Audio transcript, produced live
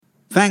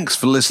Thanks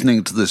for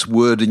listening to this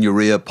Word in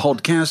Your Ear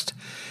podcast.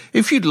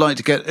 If you'd like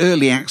to get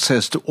early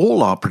access to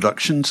all our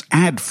productions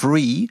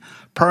ad-free,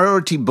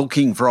 priority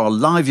booking for our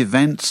live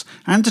events,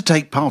 and to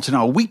take part in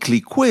our weekly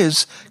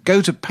quiz,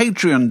 go to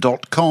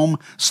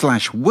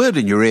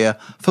patreon.com/wordinyourear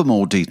for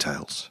more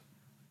details.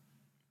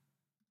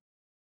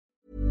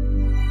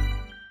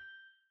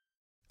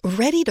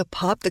 Ready to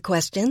pop the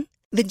question?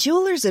 The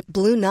jewelers at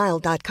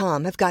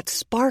BlueNile.com have got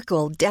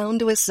sparkle down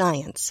to a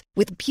science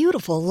with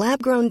beautiful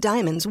lab-grown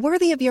diamonds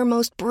worthy of your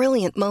most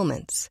brilliant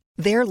moments.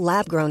 Their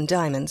lab-grown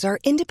diamonds are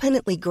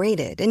independently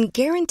graded and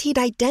guaranteed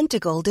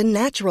identical to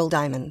natural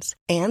diamonds,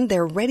 and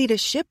they're ready to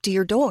ship to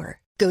your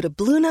door. Go to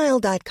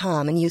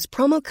BlueNile.com and use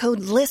promo code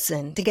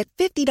LISTEN to get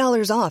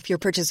 $50 off your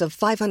purchase of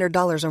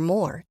 $500 or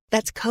more.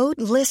 That's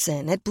code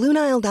LISTEN at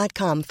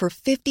BlueNile.com for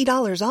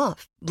 $50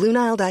 off.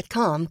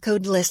 BlueNile.com,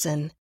 code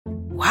LISTEN.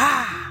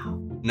 Wow.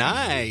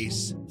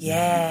 Nice.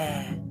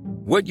 Yeah.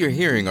 What you're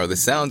hearing are the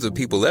sounds of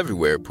people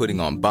everywhere putting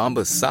on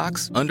Bombas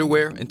socks,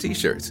 underwear, and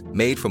T-shirts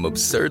made from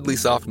absurdly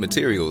soft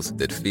materials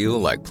that feel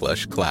like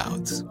plush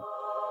clouds.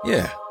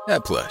 Yeah,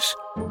 that plush.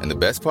 And the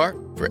best part?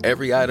 For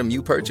every item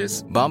you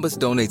purchase, Bombas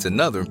donates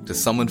another to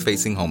someone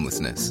facing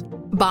homelessness.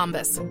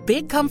 Bombas.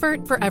 Big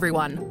comfort for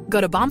everyone.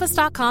 Go to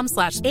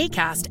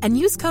bombas.com/ACAST and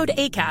use code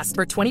ACAST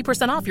for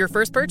 20% off your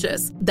first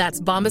purchase. That's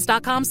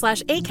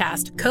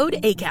bombas.com/ACAST. Code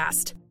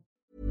ACAST.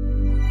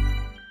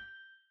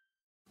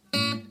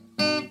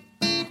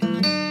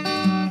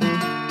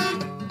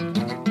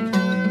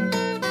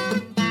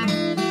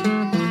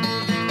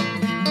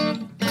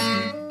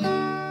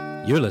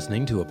 You're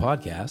listening to a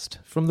podcast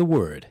from The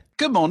Word.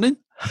 Good morning.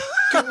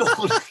 Good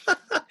morning.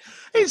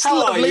 It's a How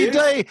are lovely you?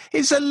 day.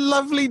 It's a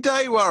lovely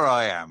day where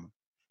I am.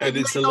 And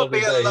it's may a not lovely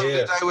be day a lovely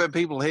here. day when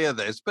people hear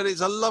this, but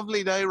it's a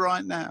lovely day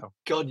right now.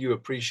 God, you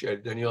appreciate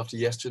it, don't you, after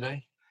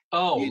yesterday?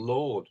 Oh, You-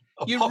 Lord.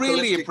 you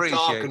really Apocalyptic appreciate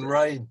dark it. and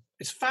rain.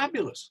 It's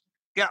fabulous.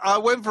 Yeah, I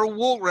went for a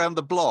walk around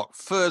the block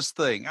first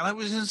thing, and I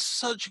was in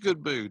such a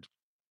good mood.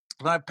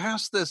 And I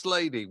passed this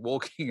lady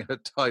walking her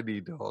tiny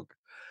dog,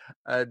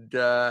 and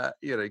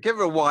give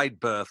her a wide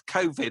berth,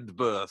 COVID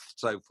berth,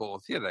 so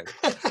forth,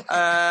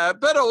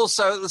 but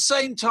also at the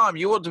same time,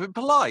 you want to be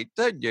polite,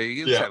 don't you?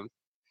 Yeah. So,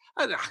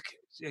 and,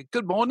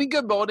 good morning,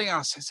 good morning.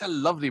 I said, it's a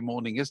lovely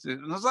morning, isn't it?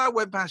 And as I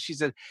went past, she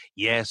said,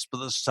 yes, but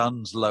the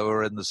sun's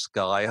lower in the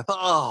sky. I thought,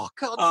 oh,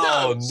 God,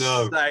 Oh, don't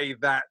no. say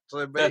that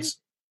to me.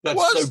 That's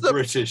What's so the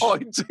British.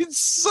 point? It's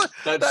so,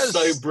 That's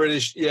so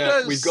British. Yeah,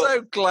 that's we've got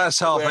so glass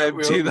half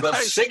empty. we've got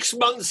 6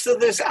 months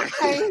of this.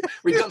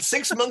 We've got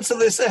 6 months of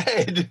this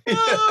ahead.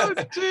 Oh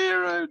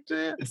dear, oh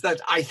dear. It's that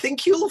I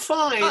think you'll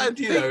find. I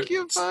think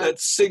you'll it's find. that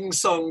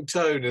sing-song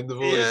tone in the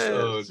voice.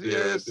 Yes, dear,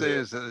 yes, dear.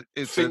 yes.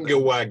 It's Finger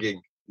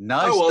wagging.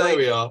 nice Oh, well, day. there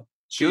we are.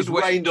 She's Good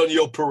way- rained on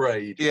your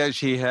parade. Yeah,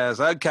 she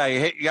has.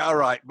 Okay, all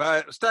right.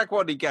 Stack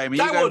Waddy game. Are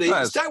you going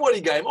first? Stack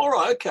Waddy game. All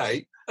right,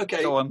 okay.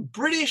 Go on.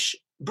 British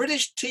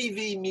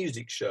TV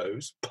music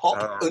shows,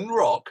 pop and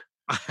rock,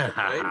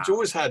 okay, which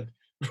always had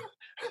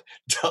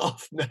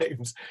daft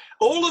names.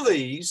 All of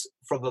these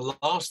from the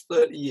last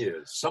 30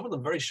 years, some of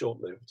them very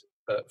short-lived,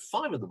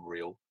 5 of them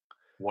real,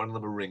 1 of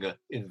them a ringer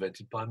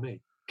invented by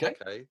me. Okay?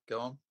 Okay, go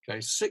on.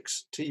 Okay,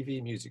 6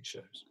 TV music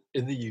shows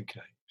in the UK.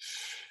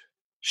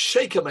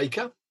 Shaker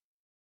Maker,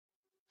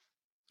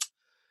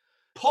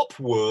 Pop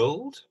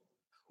World,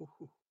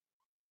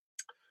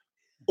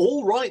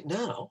 All Right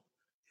Now,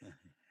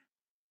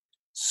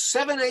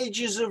 7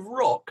 Ages of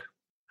Rock,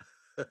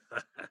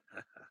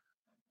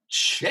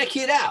 Check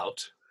It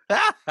Out,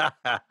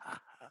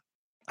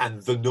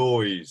 and The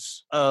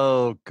Noise.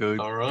 Oh, good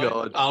All right,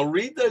 God. I'll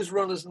read those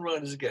runners and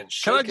riders again.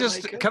 Can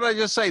Shaker-Maker, I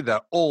just say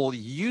they're all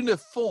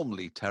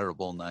uniformly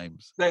terrible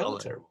names. They are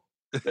terrible.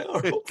 They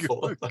are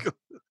awful.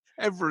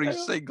 Every They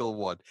are- single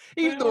one,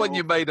 they even the are one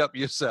you made up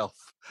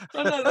yourself.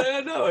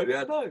 I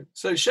know.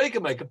 So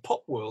Shaker Maker,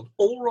 Pop World,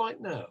 All Right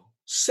Now,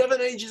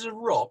 7 Ages of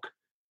Rock,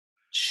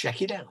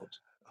 Check It Out,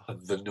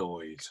 and The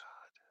Noise.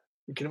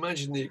 You can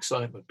imagine the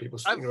excitement, people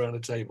sitting around a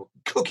table,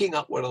 cooking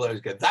up one of those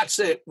again. That's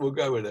it, we'll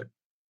go with it.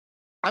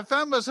 I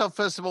found myself,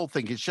 first of all,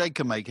 thinking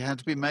Shaker Maker had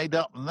to be made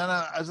up. And then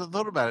as I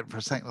thought about it for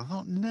a second, I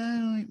thought,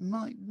 no, it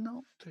might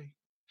not be.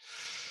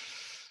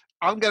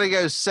 I'm going to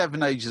go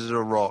 7 Ages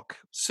of Rock.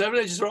 7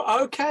 Ages of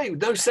Rock, okay,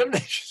 no, 7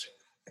 Ages.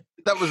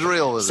 That was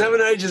real, was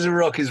 7 Ages of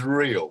Rock is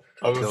real.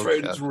 I'm Cool,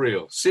 afraid yeah. it's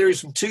real. Series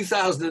from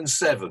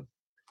 2007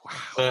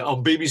 Wow.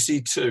 on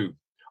BBC Two.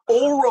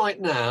 All Right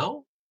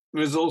Now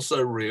was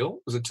also real.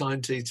 It was a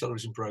Time T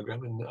television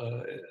program in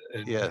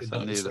Yes,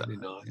 I knew that.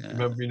 1979. Yeah.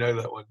 Remember, you know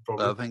that one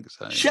probably. I think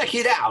so. Check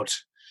It Out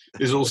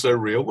is also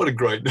real. What a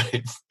great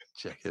name.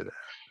 Check it out.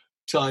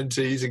 Time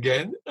Teas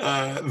again.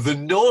 The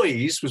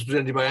Noise was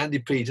presented by Andy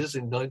Peters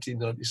in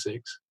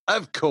 1996.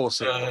 Of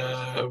course it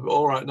was.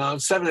 All Right Now,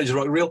 7 Ages of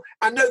Rock, real.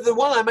 And no, the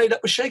one I made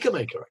up was Shaker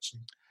Maker, actually.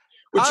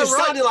 Which Oh, just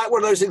right. sounded like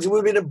one of those things that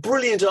would have been a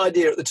brilliant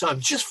idea at the time,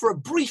 just for a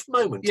brief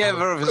moment. Yeah, to have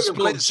for a program split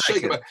called Shaker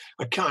second. Maker,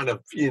 a kind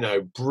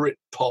of, Brit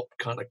pop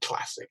kind of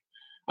classic.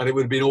 And it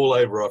would have been all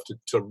over after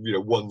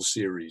one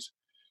series.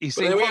 You But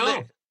see, there we what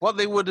are. What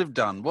they would have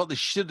done, what they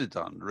should have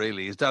done,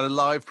 really, is done a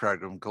live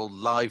program called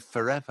Live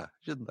Forever,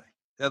 shouldn't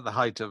they? At the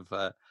height of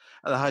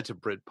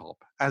Britpop,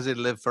 as it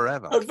lived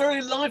forever. A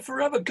very Live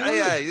Forever. Good.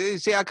 Yeah, you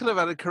see, I could have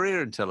had a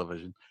career in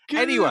television. Good.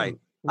 Anyway,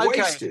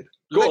 Wasted.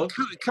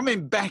 okay,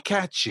 coming back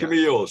at you. Give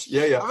me yours.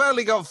 Yeah. I've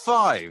only got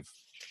 5.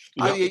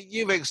 Yeah.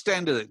 You've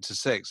extended it to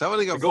 6. I've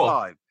only got Go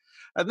on. 5.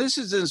 And this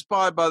is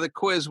inspired by the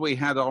quiz we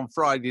had on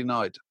Friday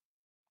night.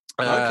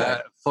 We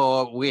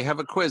have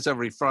a quiz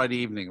every Friday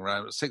evening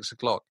around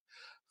 6:00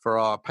 for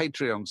our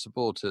Patreon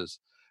supporters,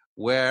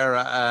 where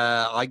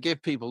I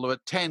give people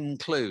about 10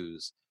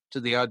 clues to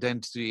the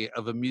identity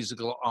of a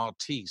musical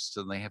artiste,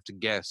 and they have to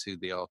guess who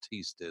the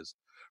artiste is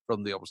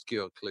from the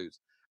obscure clues.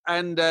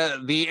 And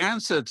the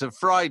answer to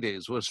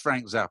Fridays was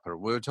Frank Zappa.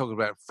 We were talking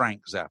about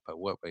Frank Zappa,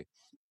 weren't we?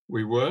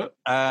 We were.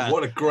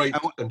 What a great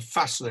and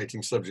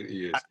fascinating subject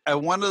he is.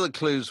 And one of the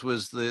clues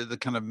was the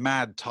kind of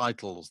mad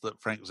titles that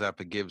Frank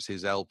Zappa gives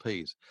his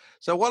LPs.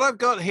 So what I've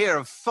got here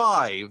are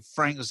 5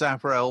 Frank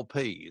Zappa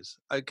LPs,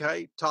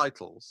 okay,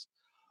 titles,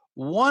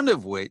 one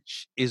of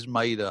which is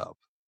made up,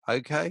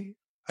 okay?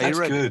 That's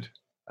good.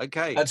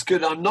 Okay. That's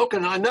good. I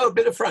know a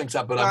bit of Frank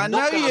Zappa, but I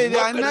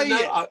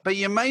know but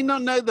you may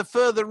not know the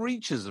further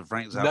reaches of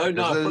Frank Zappa.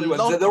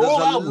 No, they're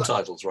all album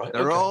titles, right?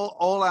 They're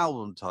all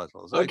album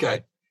titles.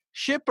 Okay.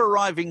 Ship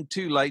arriving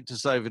too late to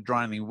save a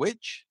drowning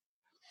witch.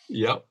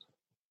 Yep.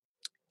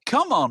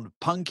 Come on,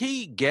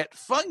 punky, get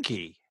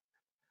funky.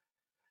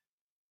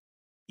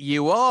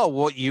 You are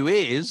what you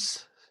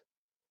is.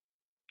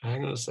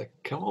 Hang on a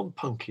second. Come on,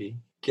 punky,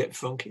 get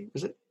funky.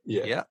 Is it?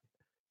 Yeah. Yeah.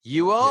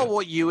 You are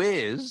what you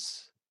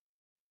is.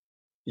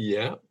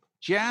 Yeah.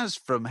 Jazz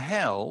from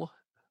hell.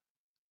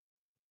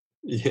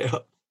 Yeah.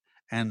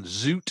 And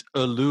Zoot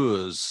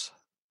Allures.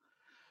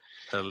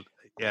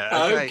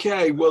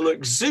 Okay. Well,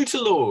 look, Zoot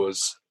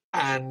Allures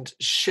and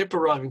Ship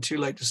Arriving Too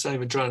Late to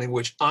Save a Drowning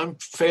Witch, I'm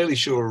fairly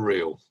sure are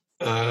real.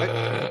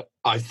 I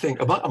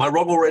think. Am I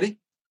wrong already?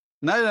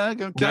 No.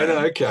 No.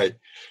 Okay.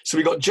 So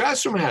we got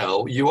Jazz from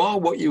Hell, You Are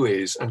What You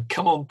Is, and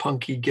Come On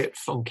Punky, Get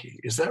Funky.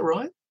 Is that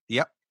right?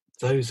 Yep.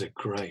 Those are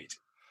great.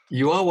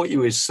 You Are What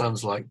You Is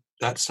sounds like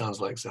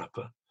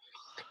Zappa.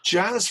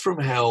 Jazz from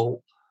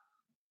Hell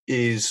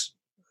is,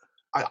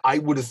 I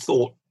would have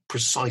thought,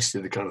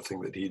 precisely the kind of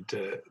thing that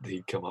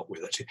he'd come up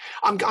with. Actually,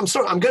 I'm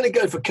sorry. I'm going to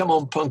go for Come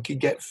On Punky,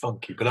 Get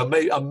Funky, but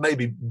I may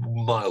be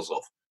miles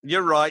off.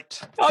 You're right.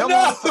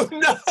 No.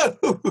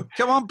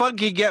 Come On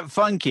Punky, Get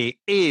Funky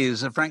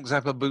is a Frank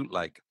Zappa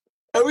bootleg.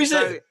 Oh, is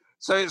it?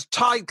 So it's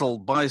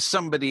titled by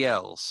somebody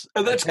else.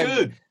 Oh, that's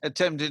good.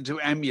 Attempting to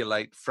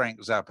emulate Frank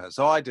Zappa.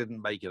 So I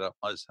didn't make it up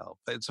myself.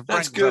 It's a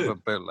Frank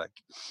Zappa bootleg.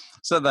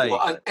 So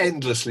an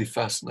endlessly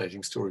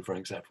fascinating story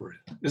Frank Zappa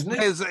is, isn't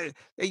it?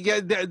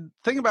 The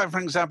thing about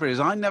Frank Zappa is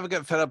I never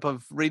get fed up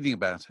of reading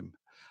about him.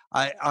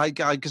 I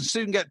can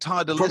soon get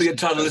tired of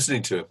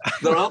listening to him.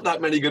 There aren't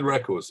that many good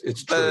records.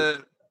 It's true.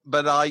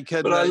 But I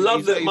can. But I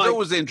love that. He's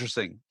always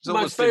interesting.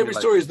 My favourite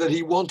story is that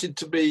he wanted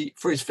to be,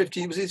 for his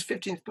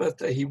 15th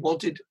birthday, he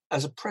wanted,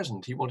 as a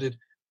present,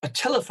 a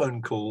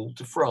telephone call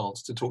to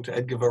France to talk to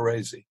Edgar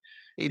Varese.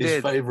 His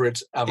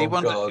favourite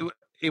avant-garde.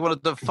 He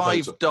wanted the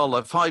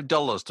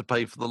 $5 to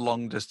pay for the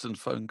long distance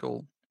phone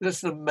call.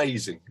 That's an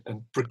amazing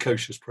and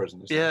precocious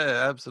present.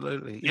 Yeah,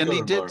 absolutely. And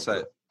he did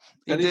so.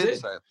 He did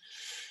so.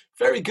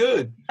 Very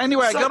good.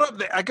 Anyway,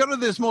 I got up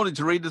this morning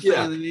to read the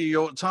thing in the New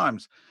York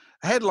Times.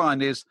 The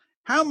headline is,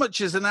 how much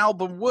is an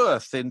album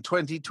worth in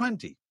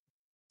 2020?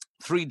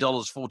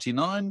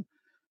 $3.49,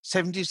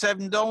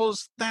 $77,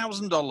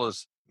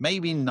 $1,000,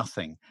 maybe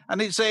nothing. And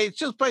it's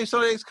just based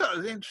on it's got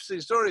an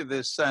interesting story of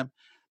this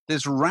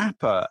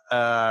rapper,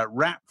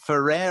 Rap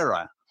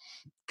Ferreira,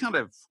 kind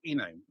of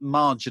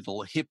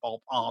marginal hip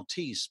hop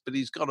artiste, but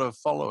he's got a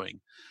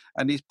following,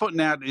 and he's putting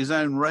out his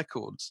own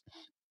records.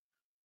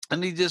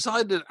 And he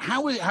decided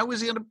how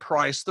is he going to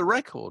price the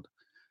record?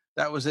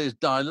 That was his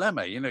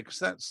dilemma,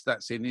 because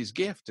that's in his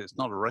gift. It's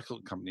not a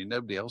record company.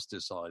 Nobody else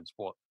decides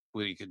what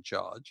we can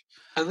charge.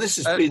 And this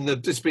has been the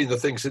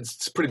thing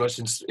since pretty much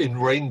in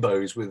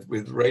Rainbows with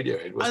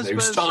Radiohead, wasn't it? Who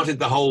started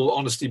the whole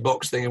Honesty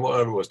Box thing in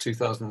whatever it was,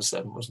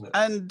 2007, wasn't it?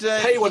 And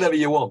pay whatever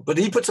you want, but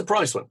he puts a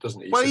price on it,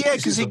 doesn't he? Well, yeah,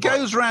 because he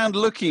goes around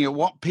looking at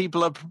what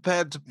people are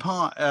prepared to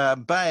pay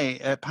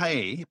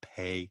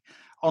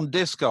on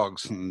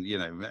Discogs and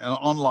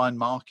online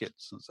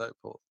markets and so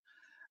forth.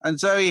 And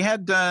so he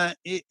had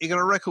he got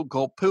a record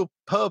called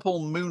Purple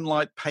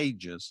Moonlight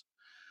Pages,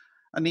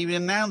 and he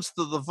announced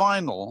that the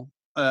vinyl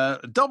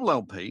double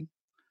LP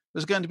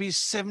was going to be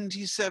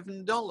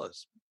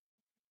 $77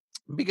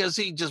 because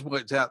he just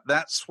worked out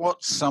that's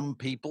what some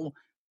people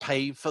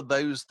pay for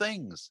those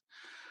things.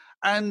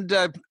 And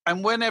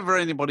whenever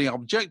anybody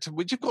objected,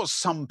 which of course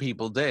some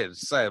people did,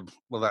 say,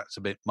 well, that's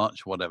a bit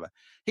much, whatever,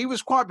 he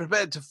was quite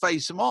prepared to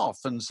face them off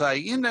and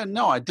say,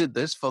 no, I did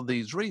this for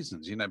these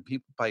reasons.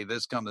 People pay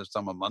this kind of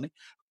sum of money.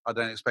 I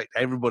don't expect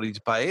everybody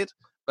to pay it.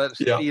 But,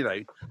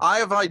 I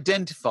have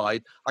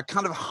identified a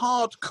kind of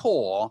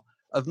hardcore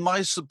of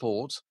my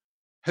support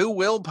who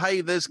will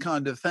pay this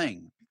kind of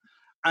thing.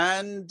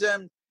 And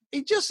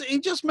it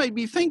just made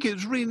me think. It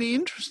was really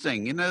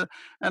interesting, you know.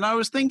 And I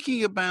was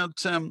thinking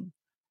about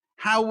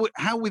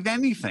how with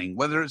anything,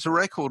 whether it's a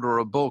record or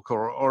a book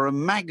or a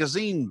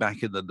magazine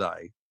back in the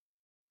day,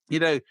 you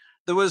know,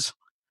 there was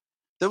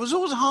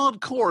always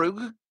hardcore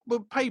who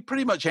would pay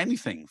pretty much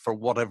anything for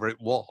whatever it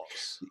was,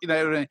 you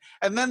know.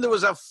 And then there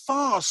was a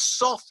far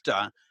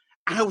softer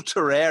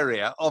outer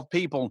area of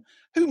people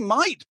who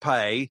might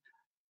pay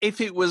if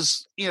it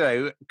was, you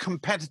know,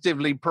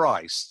 competitively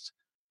priced.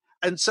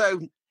 And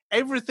so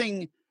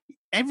everything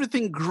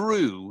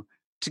grew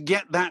to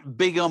get that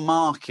bigger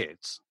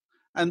market.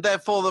 And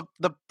therefore,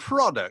 the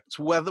product,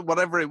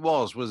 whatever it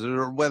was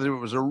whether it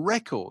was a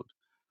record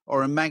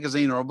or a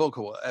magazine or a book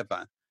or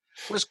whatever,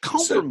 was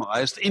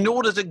compromised in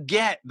order to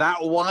get that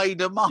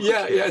wider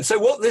market. Yeah. So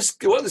what this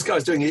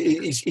guy's doing,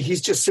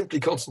 he's just simply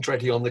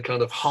concentrating on the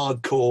kind of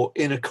hardcore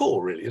inner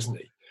core, really, isn't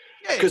he?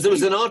 Because there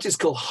was an artist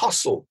called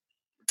Hustle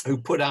who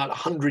put out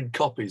 100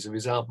 copies of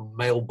his album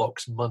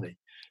Mailbox Money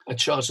and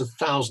charged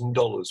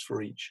 $1,000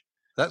 for each.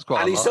 That's quite a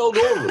lot. And he sold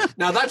all of them.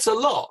 Now, that's a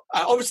lot.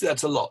 Obviously,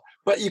 that's a lot.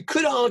 But you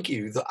could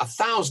argue that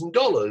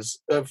 $1,000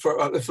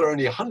 if there are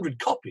only 100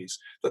 copies,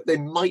 that they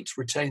might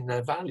retain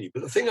their value.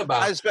 But the thing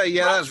about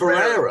Rap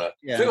Ferreira,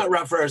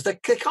 is they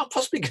can't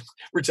possibly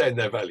retain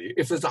their value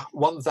if there's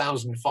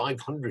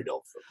 1,500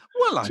 of them.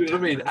 Well, do you know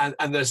what I mean?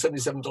 And they're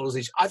 $77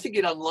 each. I think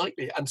it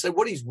unlikely. And so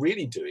what he's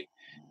really doing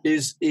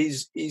is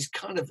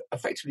kind of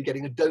effectively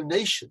getting a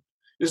donation,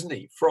 isn't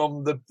he,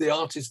 from the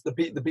artists, the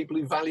people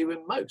who value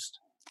him most.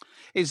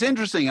 It's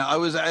interesting. I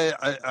was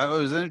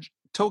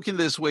talking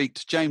this week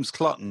to James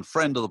Clutton,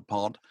 friend of the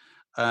pod,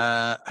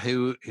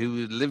 who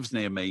lives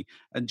near me,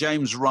 and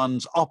James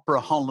runs Opera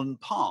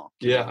Holland Park,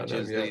 which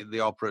is the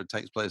opera that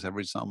takes place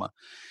every summer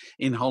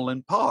in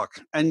Holland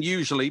Park, and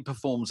usually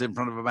performs in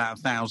front of about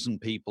 1,000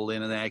 people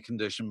in an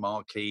air-conditioned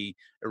marquee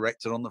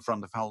erected on the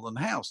front of Holland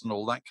House and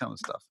all that kind of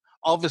stuff.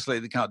 Obviously,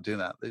 they can't do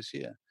that this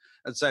year,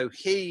 and so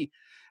he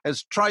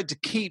has tried to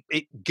keep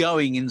it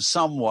going in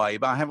some way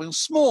by having a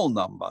small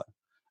number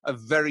of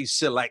very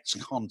select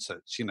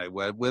concerts, you know,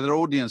 where their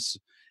audience,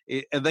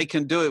 they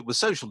can do it with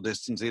social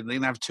distancing. They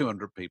can have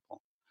 200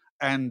 people.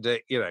 And,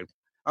 you know,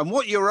 and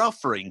what you're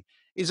offering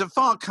is a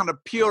far kind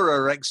of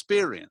purer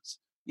experience.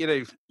 You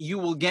know, you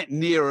will get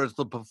nearer to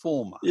the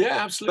performer. Yeah,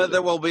 absolutely. But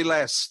there will be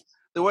less,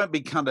 there won't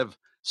be kind of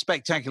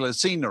spectacular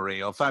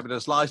scenery or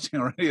fabulous lighting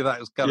or any of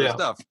that kind of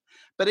stuff.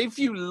 But if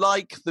you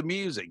like the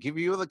music, if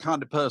you're the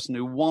kind of person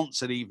who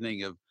wants an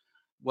evening of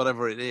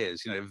whatever it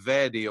is, you know,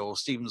 Verdi or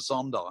Stephen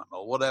Sondheim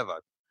or whatever,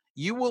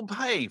 you will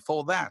pay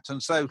for that.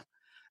 And so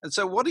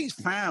what he's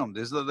found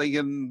is that they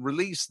can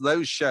release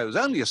those shows,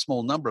 only a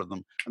small number of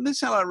them, and they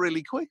sell out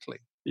really quickly.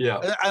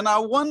 Yeah. And I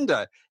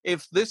wonder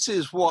if this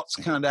is what's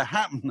going to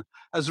happen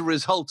as a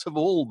result of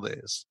all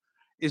this,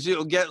 is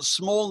you'll get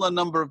smaller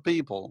number of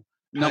people,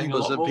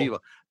 numbers of people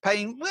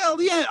paying, well,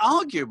 yeah,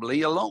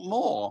 arguably a lot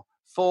more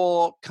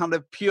for kind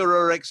of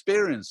purer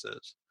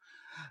experiences.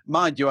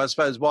 Mind you, I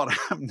suppose what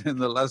happened in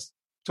the last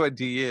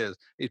 20 years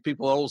is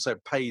people also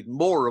paid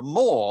more and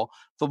more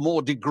for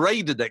more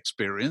degraded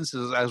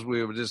experiences, as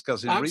we were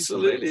discussing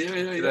recently.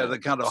 Absolutely, you know, the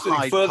kind of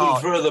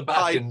further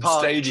back in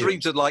stadiums,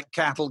 treated like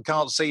cattle,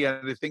 can't see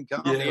anything,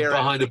 can't hear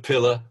behind anything, a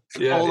pillar,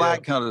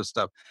 that kind of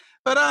stuff.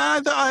 But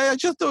I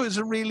just thought it was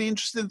a really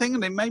interesting thing,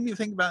 and it made me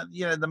think about,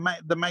 you know,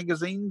 the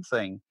magazine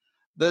thing.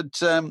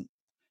 That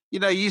you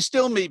know, you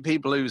still meet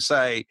people who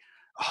say,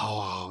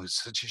 "Oh,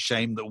 it's such a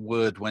shame that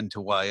Word went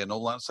away," and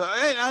all that. So,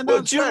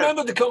 do you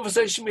remember the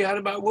conversation we had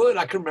about Word?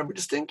 I can remember it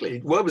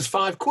distinctly. Word was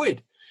 £5,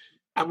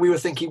 and we were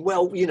thinking,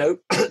 well, you know,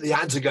 the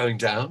ads are going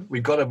down.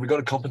 We've got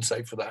to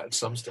compensate for that at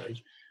some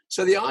stage.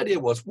 So the idea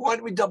was, why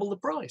don't we double the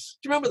price?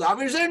 Do you remember that? I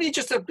mean,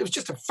 it was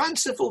just a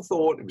fanciful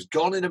thought. It was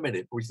gone in a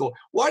minute. But we thought,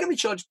 why don't we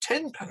charge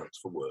 £10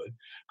 for Word?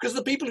 Because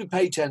the people who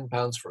pay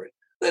 £10 for it,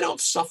 they're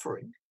not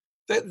suffering.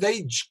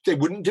 They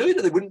wouldn't do it,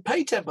 or they wouldn't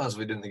pay £10 if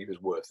they didn't think it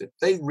was worth it.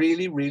 They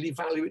really, really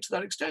value it to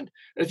that extent.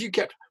 And if you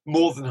kept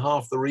more than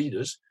half the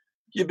readers,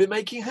 you'd be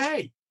making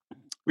hay.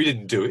 We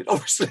didn't do it,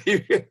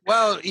 obviously.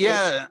 Well,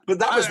 yeah, but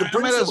that was the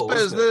principle. I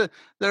suppose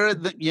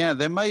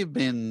there may have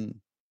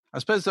been. I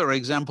suppose there are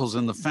examples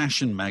in the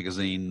fashion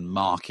magazine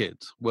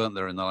market, weren't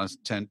there, in the last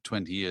 10,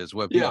 20 years,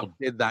 where people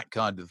did that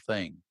kind of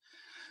thing.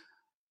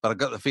 But I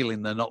got the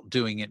feeling they're not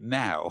doing it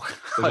now.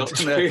 They're not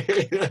doing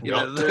it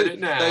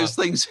now. Those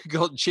things have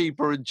got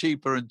cheaper and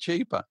cheaper and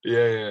cheaper.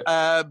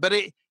 Yeah. But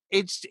it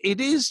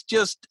is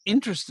just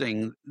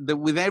interesting that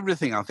with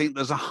everything, I think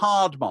there's a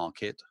hard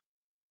market,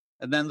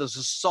 and then there's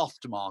a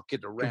soft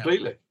market around.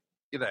 Completely.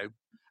 You know,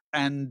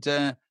 and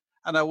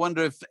I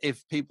wonder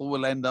if people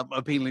will end up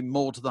appealing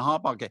more to the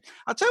hard market.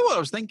 I'll tell you what I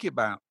was thinking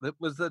about. That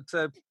was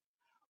that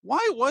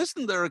why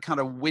wasn't there a kind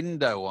of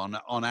window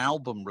on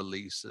album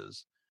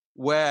releases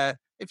where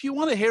if you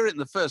want to hear it in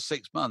the first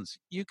 6 months,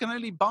 you can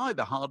only buy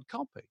the hard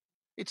copy.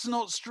 It's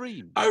not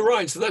streamed. Oh,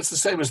 right. So that's the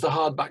same as the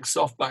hardback,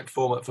 softback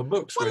format for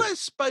books. Well, I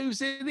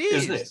suppose it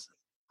is. Isn't it?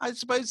 I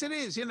suppose it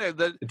is. You know,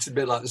 that it's a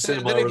bit like the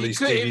cinema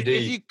release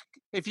DVD.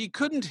 If you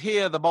couldn't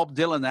hear the Bob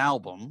Dylan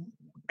album,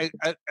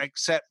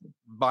 except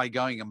by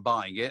going and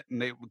buying it,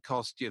 and it would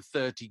cost you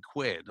 30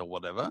 quid or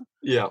whatever.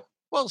 Yeah.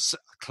 Well,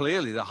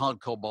 clearly the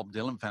hardcore Bob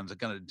Dylan fans are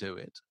going to do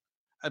it.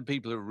 And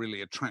people who are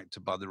really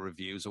attracted by the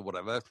reviews or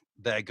whatever,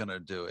 they're going to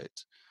do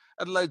it.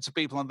 And loads of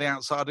people on the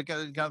outside are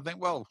going to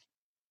think, well,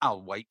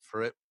 I'll wait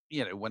for it,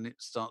 when it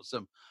starts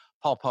to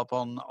pop up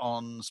on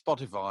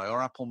Spotify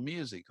or Apple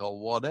Music or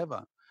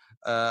whatever.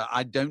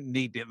 I don't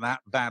need it that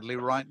badly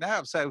right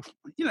now. So,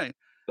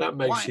 that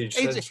makes huge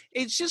sense.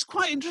 It's just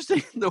quite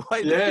interesting the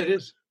way it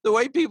is. The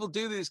way people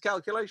do these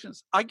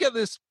calculations. I get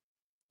this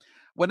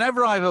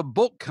whenever I have a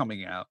book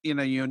coming out,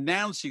 you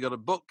announce you got a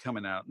book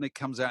coming out and it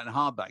comes out in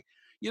hardback.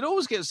 You'd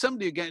always get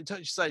somebody who get in touch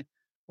and say,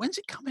 when's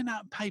it coming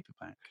out in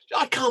paperback?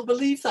 I can't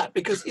believe that,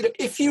 because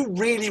if you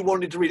really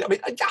wanted to read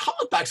it,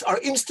 hardbacks are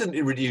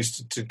instantly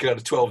reduced to go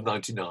to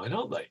 $12.99,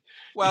 aren't they?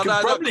 Well,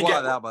 no, not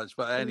quite that much,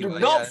 but anyway,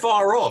 not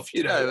far off,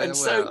 No, and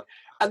so.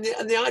 And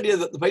the idea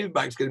that the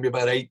paperback's going to be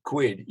about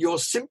 £8, you're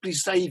simply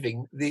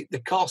saving the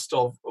cost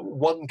of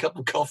one cup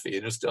of coffee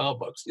in a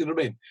Starbucks. You know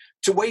what I mean?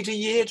 To wait a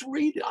year to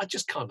read it, I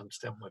just can't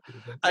understand why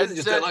people do it. They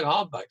just don't like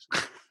hardbacks.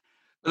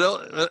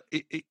 Well,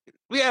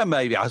 yeah,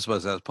 maybe. I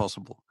suppose that's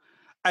possible.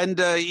 And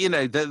when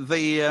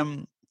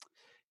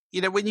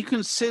you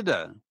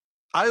consider,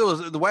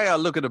 the way I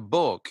look at a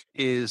book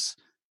is,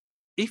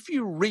 if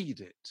you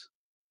read it,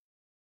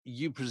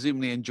 you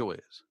presumably enjoy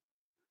it.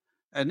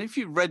 And if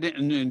you read it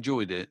and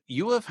enjoyed it,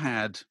 you have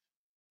had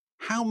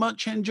how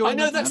much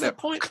enjoyment? I know, that's the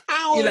point.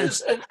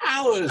 Hours and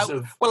hours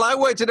of... Well, I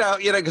worked it out,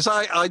 because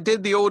I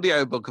did the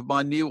audiobook of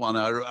my new one.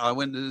 I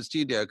went to the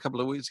studio a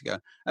couple of weeks ago,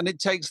 and it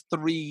takes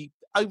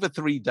over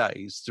 3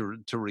 days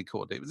to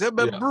record it.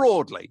 But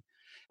broadly,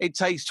 it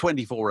takes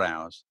 24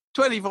 hours.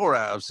 24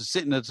 hours of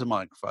sitting at a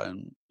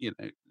microphone,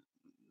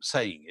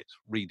 saying it,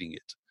 reading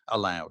it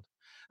aloud.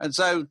 And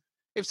so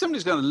if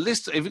somebody's going to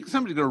listen, if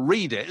somebody's going to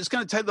read it, it's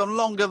going to take them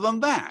longer than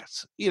that,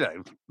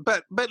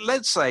 But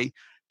let's say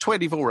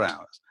 24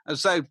 hours. And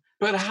so,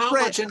 but how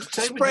much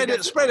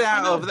entertainment? Spread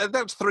out over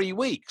that's 3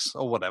 weeks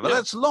or whatever. Yeah.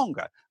 That's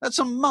longer. That's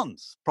a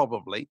month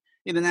probably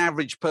in an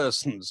average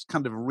person's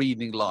kind of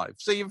reading life.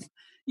 So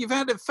you've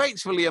had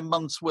effectively a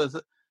month's worth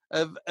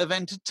of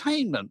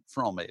entertainment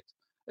from it.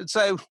 And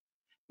so,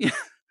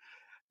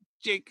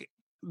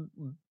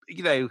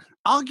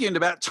 arguing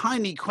about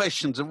tiny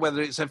questions of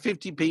whether it's a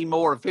 50p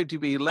more or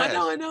 50p less.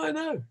 I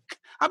know.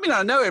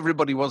 I know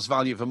everybody wants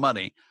value for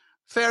money.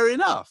 Fair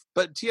enough.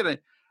 But,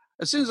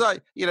 as soon as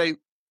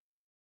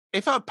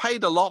if I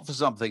paid a lot for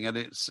something and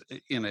it's,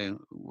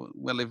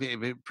 well, if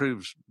it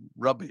proves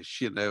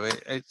rubbish,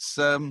 it's,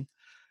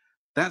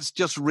 that's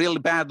just really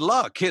bad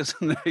luck,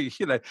 isn't it?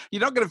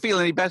 You're not going to feel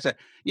any better.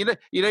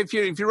 If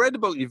you read a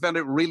book, you found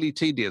it really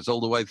tedious all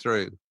the way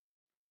through.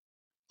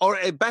 Or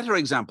a better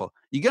example,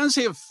 you go and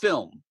see a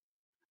film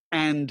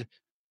and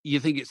you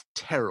think it's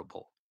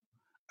terrible.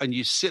 And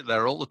you sit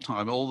there all the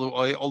time, all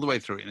the way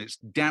through it, and it's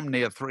damn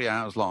near 3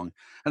 hours long.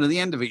 And at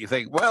the end of it, you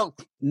think, well,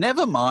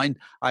 never mind,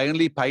 I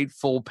only paid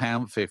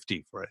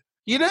 £4.50 for it.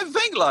 You don't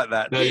think like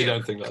that, No, you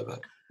don't think like that.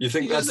 You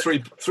think that's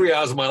 3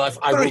 hours of my life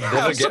I will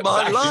never get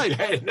back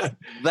again.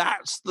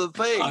 That's the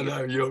thing. I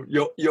know,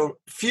 you're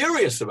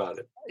furious about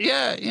it.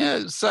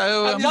 Yeah.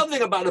 So and the other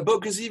thing about a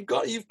book is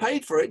you've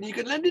paid for it and you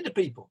can lend it to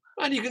people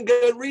and you can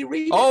go and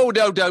reread it. Oh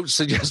no, don't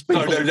suggest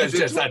people. No,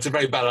 that's a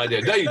very bad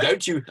idea. No, you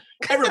don't.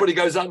 Everybody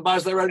goes out and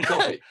buys their own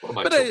copy.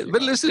 But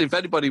listen, if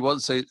anybody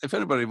wants to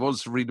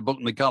read a book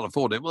and they can't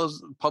afford it, well,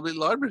 public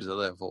libraries are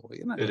there for.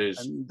 It is.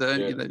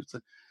 And,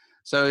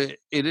 so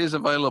it is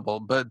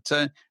available. But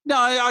no,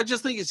 I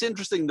just think it's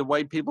interesting the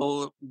way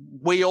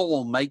we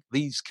all make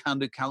these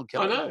kind of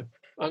calculations.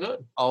 I know.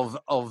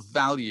 Of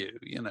value,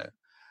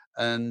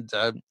 and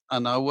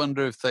I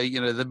wonder if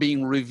they're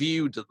being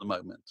reviewed at the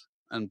moment,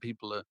 and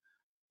people are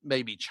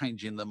maybe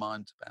changing their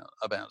minds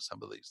about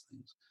some of these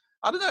things.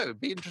 I don't know.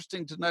 It'd be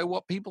interesting to know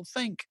what people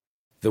think.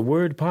 The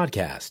Word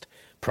Podcast,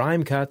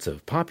 prime cuts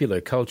of popular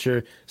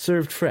culture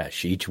served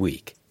fresh each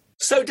week.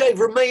 So, Dave,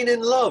 Remain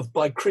in Love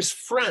by Chris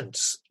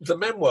Frantz, the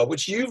memoir,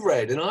 which you've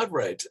read and I've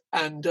read,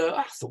 and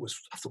I thought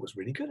was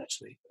really good,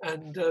 actually.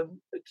 And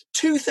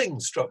 2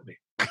 things struck me.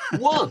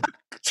 One,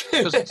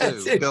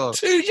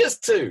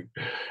 just two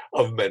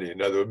of many.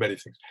 No, there were many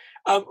things.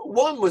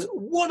 One was,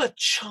 what a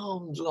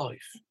charmed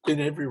life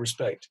in every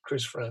respect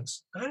Chris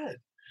Frantz had.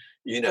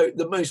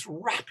 The most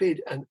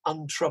rapid and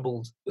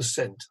untroubled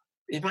ascent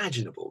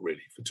imaginable,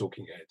 really, for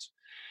Talking Heads.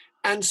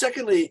 And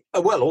secondly,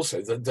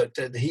 also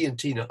that he and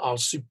Tina are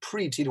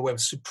Tina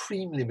Webb's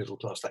supremely middle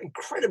class. That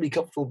incredibly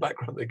comfortable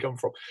background they come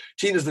from.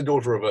 Tina's the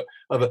daughter of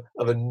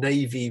a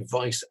Navy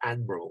vice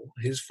admiral.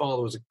 His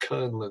father was a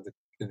colonel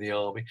in the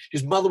army.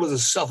 His mother was a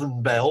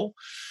Southern belle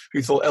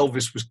who thought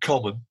Elvis was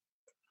common.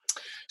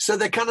 So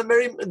they're kind of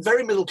very,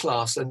 very middle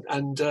class, and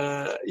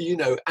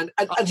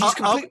he's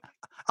complete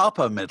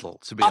upper middle,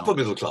 to be honest. Upper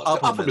middle class.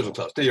 Upper middle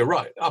class. No, you're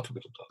right. Upper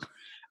middle class.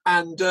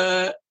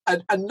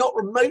 And not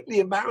remotely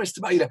embarrassed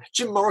about,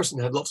 Jim Morrison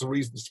had lots of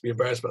reasons to be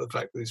embarrassed about the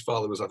fact that his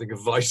father was, I think, a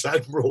vice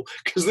admiral,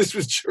 because this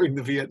was during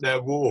the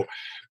Vietnam War.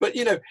 But,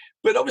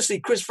 but obviously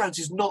Chris Frantz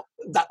is not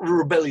that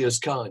rebellious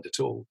kind at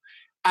all.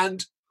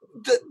 And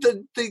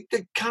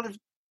the kind of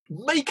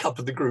makeup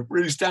of the group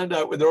really stand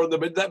out when they're on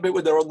that bit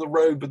when they're on the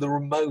road with the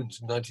Ramones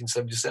in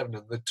 1977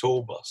 and the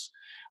tour bus.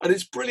 And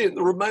it's brilliant.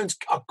 The Ramones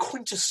are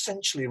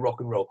quintessentially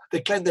rock and roll. They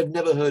claim they've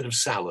never heard of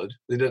salad.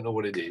 They don't know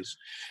what it is.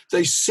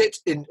 They sit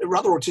in,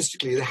 rather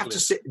autistically, they have to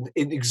sit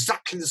in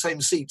exactly the same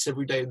seats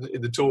every day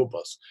in the tour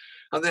bus.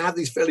 And they have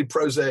these fairly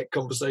prosaic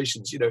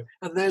conversations,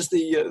 and there's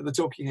the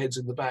talking heads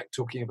in the back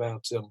talking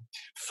about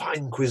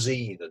fine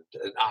cuisine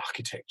and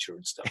architecture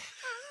and stuff.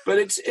 But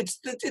it's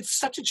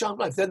such a charmed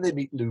life. Then they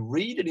meet Lou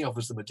Reed and he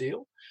offers them a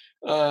deal,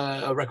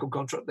 a record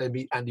contract. They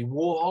meet Andy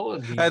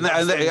Warhol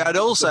and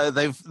also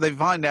they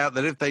find out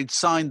that if they'd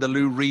signed the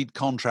Lou Reed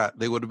contract,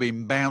 they would have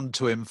been bound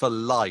to him for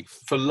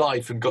life. For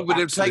life, and got would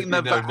have taken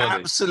them for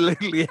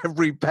absolutely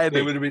every penny.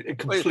 They would have been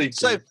completely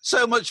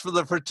so much for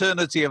the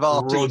fraternity of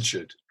artists.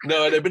 Rogered.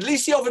 No, but at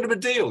least he offered them a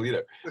deal.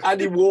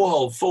 Andy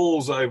Warhol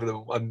falls over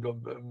them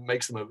and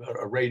makes them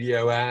a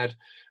radio ad.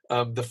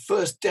 The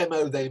first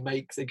demo they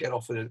make, they get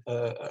offered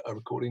a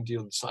recording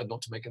deal and decide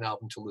not to make an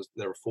album until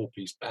they're a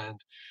 4-piece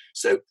band.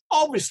 So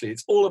obviously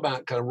it's all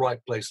about kind of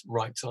right place,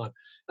 right time.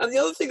 And the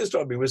other thing that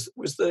struck me was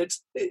that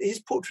it's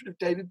his portrait of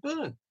David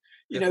Byrne.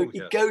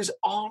 He goes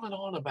on and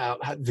on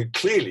about how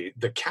clearly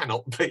there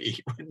cannot be,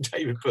 when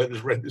David Byrne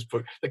has read this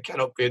book, there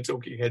cannot be a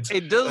Talking Heads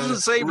it doesn't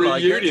seem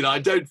reunion, like I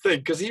don't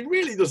think, because he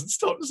really doesn't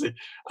stop, does he?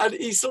 And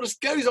he sort of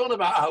goes on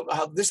about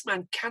how this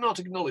man cannot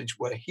acknowledge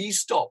where he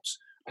stops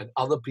and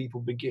other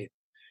people begin.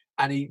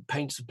 And he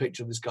paints a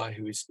picture of this guy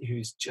who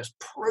is just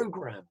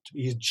programmed.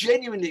 He's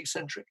genuinely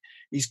eccentric.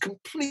 He's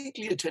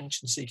completely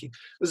attention-seeking.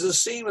 There's a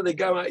scene when they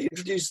go out, he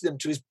introduces them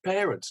to his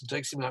parents and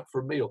takes him out for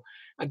a meal.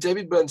 And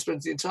David Byrne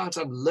spends the entire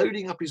time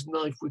loading up his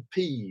knife with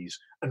peas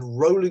and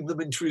rolling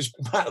them into his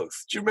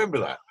mouth. Do you remember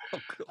that?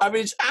 I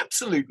mean, it's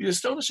absolutely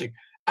astonishing.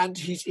 And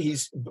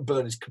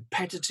Byrne is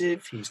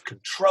competitive, he's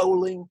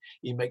controlling,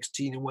 he makes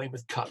Tina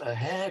Weymouth cut her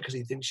hair because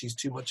he thinks she's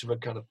too much of a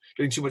kind of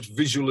getting too much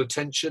visual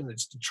attention,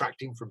 it's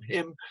detracting from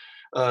him.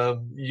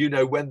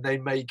 When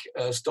they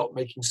stop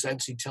making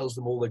sense, he tells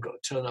them all they've got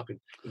to turn up in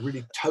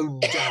really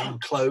toned down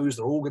clothes,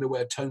 they're all going to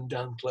wear toned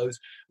down clothes.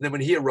 And then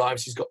when he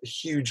arrives, he's got the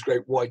huge,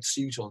 great white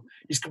suit on.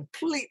 He's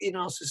completely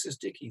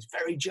narcissistic, he's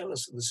very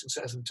jealous of the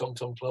success of Tom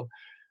Tom Club.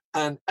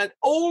 And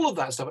all of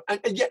that stuff,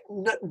 and yet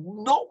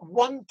not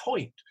one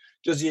point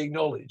does he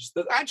acknowledge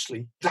that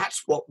actually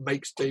that's what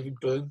makes David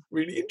Byrne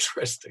really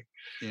interesting.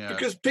 Yeah.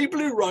 Because people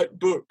who write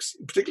books,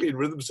 particularly in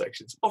rhythm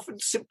sections, often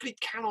simply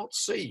cannot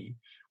see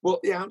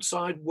what the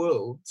outside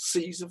world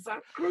sees of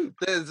that group.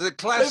 There's a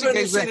classic They've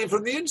only seen it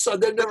from the inside.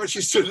 They've never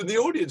actually stood in the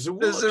audience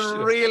and watched. There's a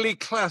really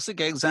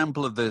classic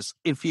example of this.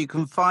 If you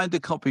can find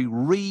a copy,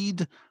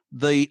 read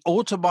the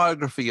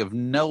autobiography of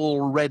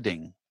Noel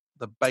Redding,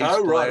 the bass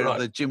player of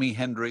the Jimi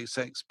Hendrix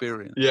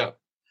Experience. Yeah.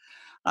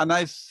 And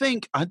I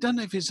don't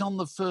know if it's on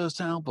the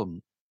first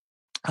album.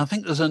 I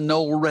think there's a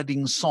Noel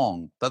Redding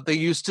song that they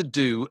used to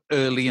do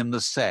early in the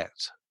set,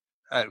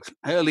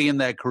 early in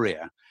their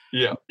career.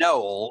 Yeah.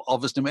 Noel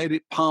obviously made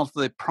it part of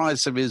the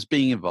price of his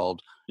being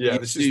involved. Yeah,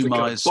 this is the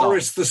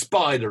Boris the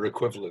Spider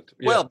equivalent.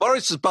 Yeah. Well,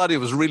 Boris the Spider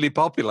was really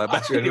popular. But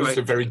actually, anyway. It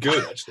was very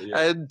good, actually. Yeah.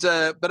 And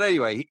but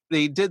anyway,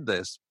 he did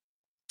this.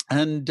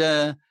 And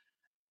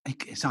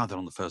it's either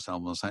on the first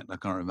album or second, I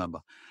can't remember.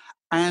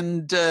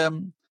 And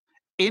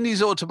in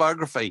his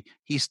autobiography,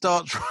 he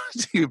starts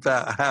writing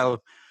about how,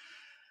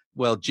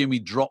 well, Jimmy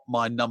dropped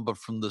my number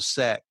from the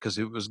set because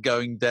it was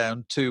going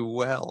down too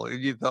well.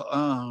 And you thought,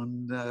 oh,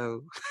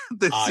 no.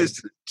 I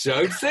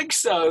don't think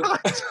so. I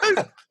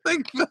don't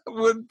think that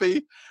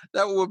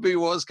would be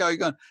what's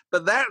going on.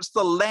 But that's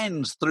the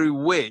lens through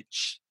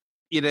which,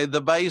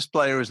 the bass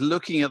player is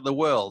looking at the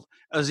world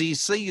as he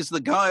sees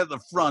the guy at the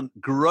front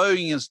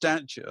growing in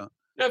stature.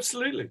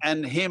 Absolutely.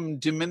 And him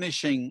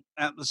diminishing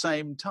at the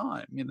same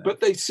time,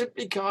 But they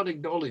simply can't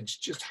acknowledge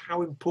just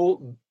how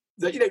important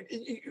that,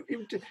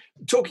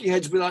 Talking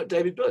Heads without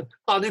David Byrne,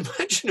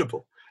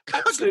 unimaginable.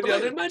 Absolutely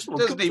unimaginable.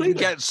 Doesn't even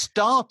get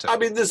started. I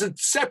mean, there's a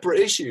separate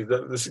issue,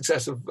 the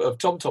success of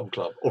Tom Tom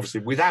Club, obviously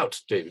without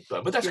David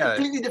Byrne, but that's a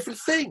completely different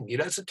thing.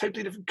 It's a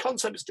totally different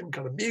concept, it's a different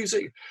kind of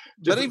music,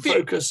 different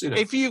focus.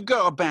 If you've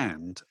got a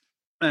band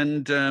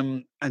and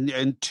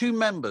two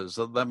members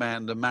of the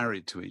band are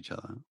married to each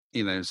other,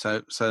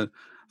 so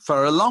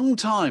for a long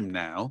time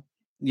now,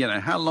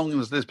 how long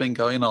has this been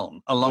going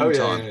on? A long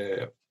time.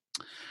 Yeah.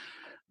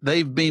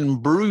 They've been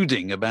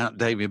brooding about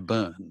David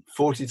Byrne.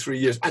 43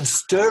 years. And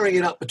stirring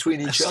it up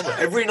between each other.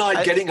 Every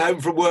night getting home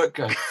from work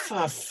going,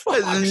 for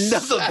fuck's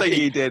another thing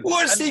he did.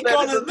 What's he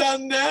gone and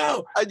done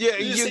now? And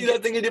you see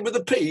that thing he did with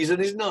the peas and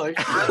his knife?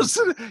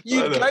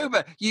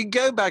 You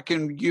go back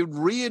and you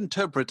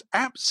reinterpret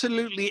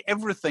absolutely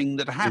everything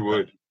that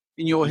happened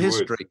in your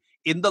history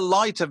in the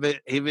light of it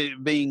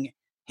being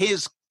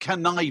his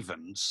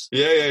connivance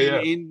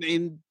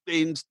in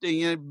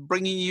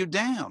bringing you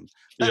down.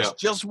 That's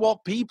just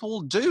what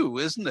people do,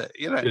 isn't it?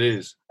 It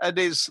is. And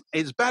it's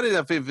bad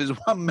enough if it's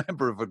one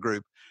member of a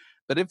group,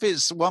 but if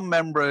it's one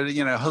member,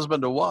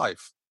 husband or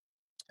wife,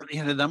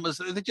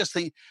 they just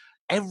think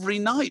every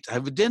night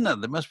over dinner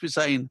they must be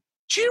saying,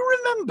 "Do you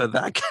remember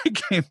that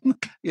game?"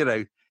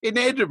 in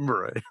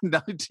Edinburgh in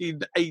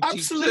 1982.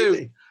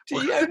 Absolutely.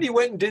 He only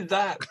went and did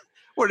that.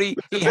 Well, he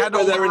The had bit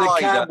where all they're in a right,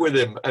 cab with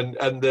him,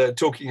 and the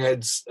Talking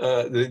Heads,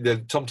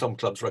 the Tom Tom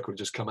Club's record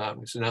just come out,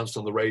 and it's announced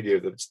on the radio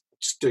that it's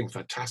just doing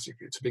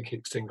fantastically. It's a big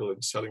hit single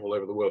and selling all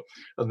over the world.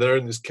 And they're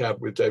in this cab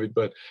with David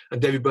Byrne,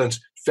 and David Byrne's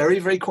very,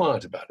 very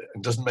quiet about it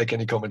and doesn't make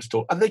any comment at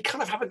all. And they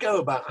kind of have a go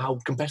about how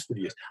competitive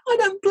he is. I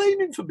don't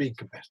blame him for being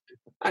competitive,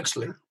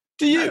 actually.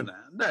 Do you? No.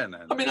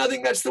 I mean, I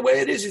think that's the way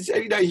it is. It's,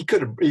 he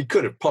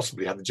could have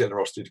possibly had the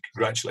generosity to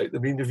congratulate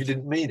them, even if he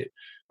didn't mean it.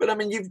 But I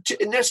mean,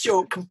 unless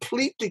you're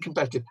completely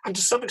competitive and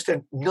to some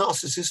extent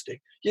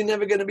narcissistic, you're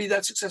never going to be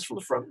that successful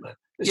a frontman.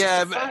 It's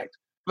just a fact.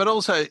 But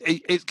also,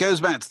 it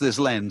goes back to this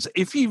lens.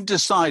 If you've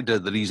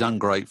decided that he's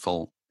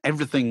ungrateful,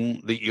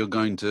 everything that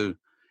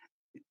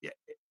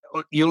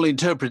you'll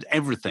interpret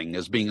everything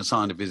as being a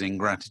sign of his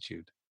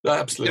ingratitude.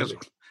 Absolutely.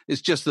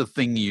 It's just the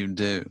thing you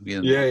do.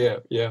 You know?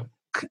 Yeah.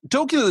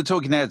 Talking to the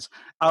Talking Heads,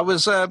 I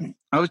was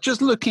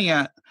just looking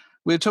at.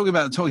 We were talking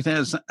about the Talking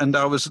Heads, and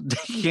I was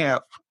digging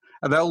out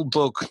an old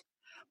book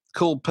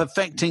called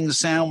 "Perfecting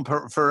Sound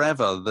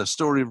Forever: The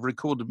Story of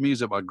Recorded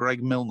Music" by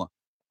Greg Milner.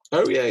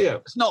 Oh yeah.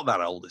 It's not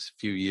that old; it's a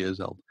few years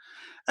old,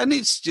 and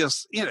it's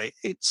just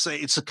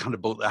it's a kind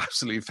of book that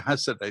absolutely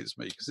fascinates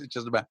me because it's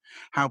just about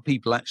how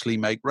people actually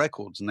make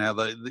records and how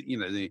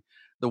the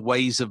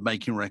ways of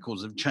making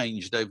records have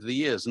changed over the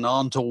years and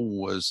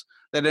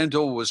they don't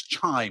always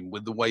chime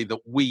with the way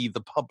that we,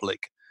 the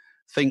public,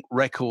 think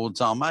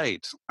records are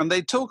made. And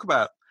they talk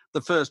about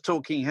the first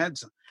Talking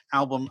Heads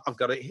album. I've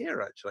got it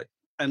here actually,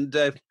 and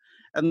the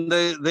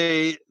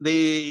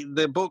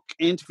book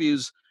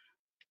interviews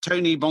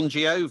Tony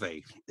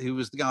Bongiovi, who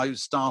was the guy who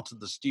started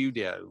the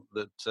studio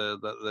that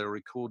they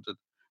recorded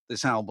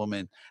this album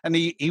in, and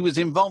he was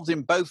involved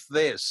in both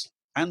this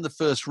and the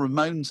first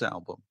Ramones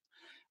album.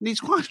 And he's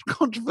quite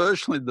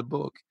controversial in the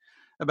book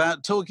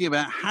about talking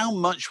about how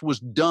much was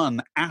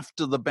done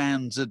after the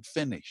bands had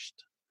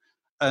finished.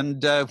 And,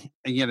 by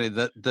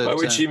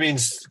which he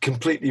means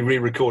completely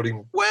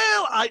re-recording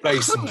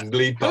bass and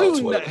lead parts.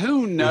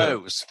 Who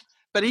knows? Yeah.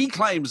 But he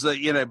claims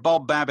that,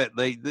 Bob Babbitt,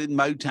 the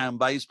Motown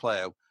bass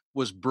player,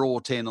 was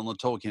brought in on the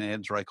Talking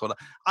Heads record.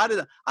 I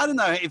don't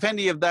know if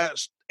any of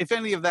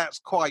that's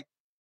quite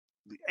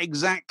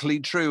exactly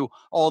true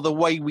or the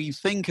way we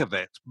think of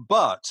it,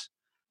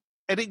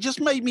 and it just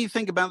made me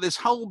think about this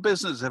whole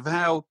business of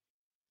how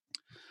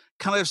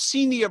kind of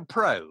senior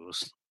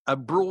pros are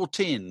brought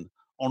in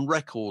on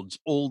records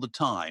all the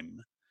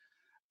time,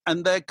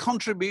 and their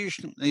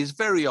contribution is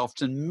very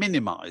often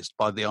minimized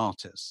by the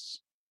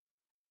artists.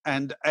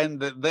 And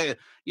the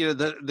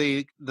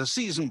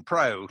seasoned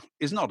pro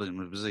is not in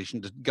a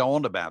position to go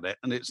on about it,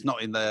 and it's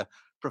not in their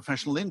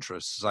professional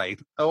interest to say,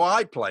 "Oh,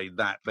 I played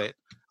that bit,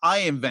 I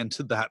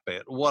invented that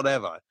bit,"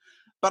 whatever.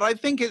 But I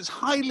think it's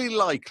highly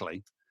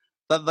likely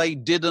that they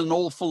did an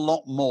awful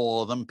lot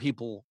more than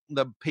people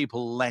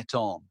let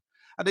on.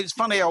 And it's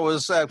funny, I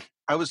was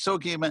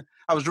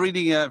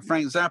reading a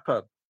Frank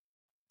Zappa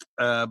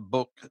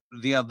book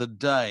the other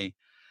day,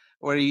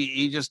 where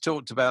he just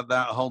talked about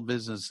that whole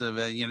business of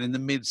in the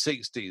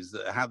mid-'60s,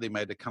 how they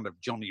made a kind of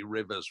Johnny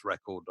Rivers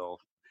record or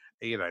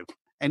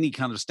any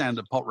kind of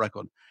standard pop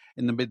record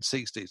in the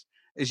mid-'60s,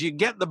 is you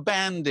get the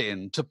band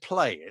in to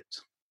play it,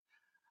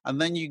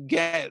 and then you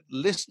get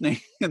listening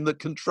in the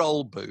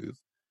control booth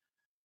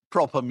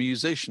proper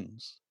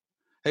musicians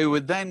who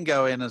would then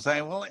go in and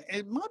say, well,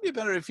 it might be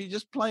better if you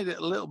just played it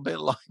a little bit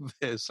like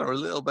this or a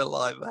little bit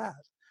like that.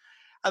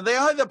 And they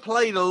either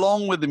played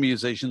along with the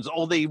musicians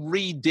or they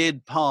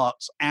redid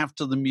parts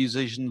after the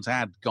musicians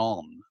had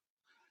gone.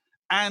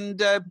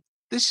 And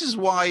this is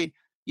why,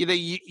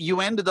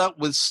 you ended up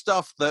with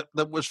stuff that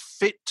was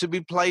fit to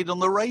be played on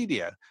the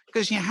radio,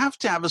 because you have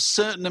to have a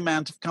certain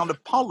amount of kind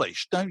of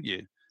polish, don't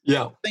you?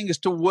 Yeah. Things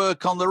to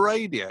work on the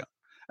radio.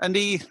 And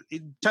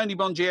Tony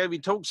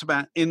Bongiovi talks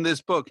about in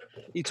this book,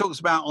 he talks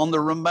about on the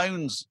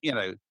Ramones,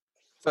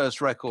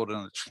 first record,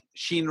 and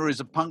Sheena is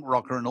a punk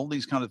rocker and all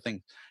these kind of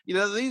things.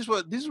 These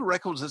were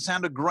records that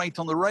sounded great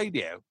on the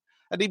radio.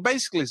 And he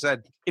basically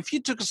said, if you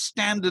took a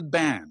standard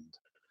band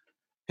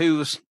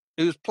whose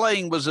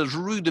playing was as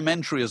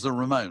rudimentary as the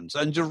Ramones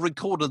and just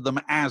recorded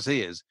them as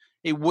is,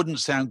 it wouldn't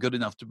sound good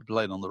enough to be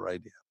played on the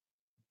radio.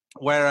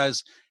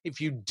 Whereas if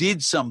you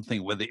did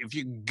something with it, if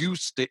you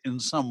goosed it in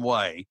some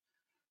way,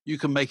 you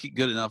can make it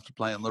good enough to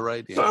play on the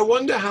radio. So I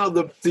wonder how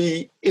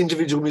the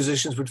individual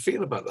musicians would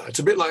feel about that. It's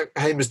a bit like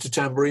Hey Mr.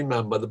 Tambourine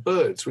Man by the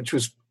Byrds, which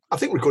was, I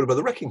think, recorded by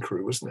the Wrecking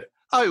Crew, wasn't it?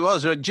 Oh, it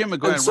was. Jim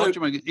McGuire and Roger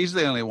McGuire, he's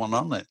the only one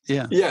on it,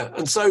 yeah. Yeah,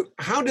 and so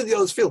how did the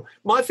others feel?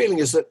 My feeling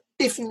is that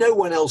if no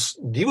one else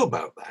knew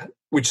about that,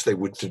 which they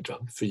wouldn't have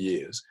done for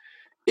years,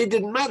 it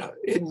didn't matter.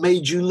 It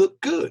made you look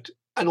good.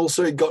 And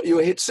also it got you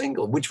a hit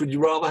single. Which would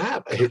you rather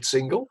have? A hit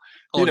single?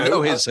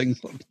 No hit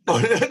single.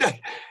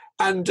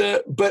 And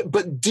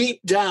but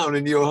deep down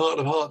in your heart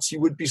of hearts, you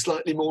would be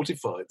slightly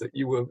mortified that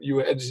you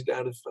were edited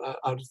out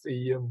of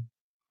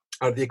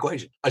the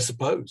equation. I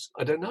suppose.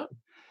 I don't know.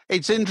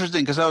 It's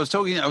interesting because I was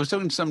talking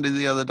to somebody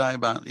the other day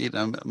about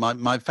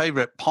my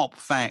favorite pop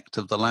fact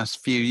of the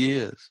last few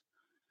years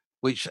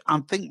which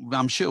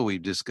I'm sure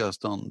we've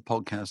discussed on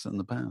podcasts in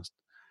the past,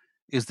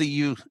 is that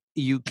you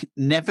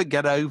never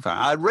get over.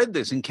 I read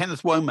this in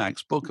Kenneth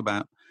Womack's book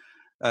about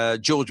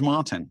George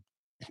Martin.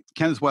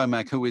 Kenneth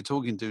Womack, who we're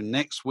talking to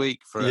next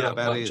week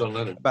about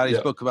his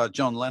book about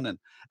John Lennon.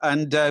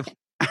 And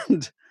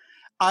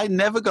I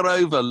never got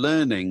over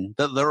learning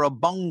that there are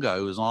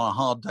bongos on a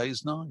hard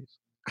day's night.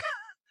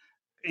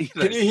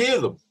 Can you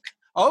hear them?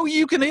 Oh,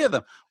 you can hear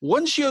them.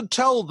 Once you're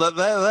told that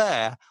they're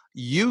there,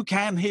 you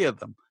can hear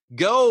them.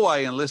 Go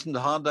away and listen to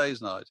Hard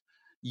Day's Night.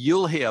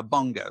 You'll hear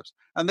bongos.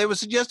 And they were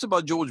suggested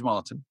by George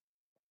Martin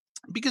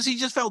because he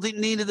just felt it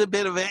needed a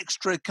bit of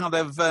extra kind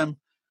of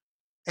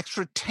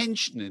extra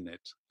tension in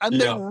it.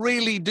 And they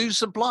really do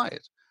supply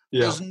it.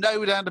 Yeah. There's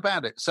no doubt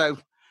about it. So,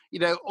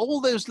 all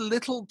those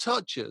little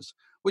touches,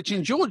 which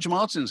in George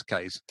Martin's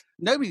case,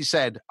 nobody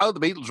said, the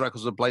Beatles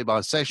records are played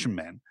by session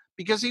men,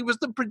 because he was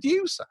the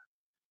producer.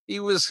 He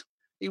was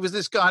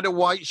this guy in a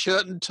white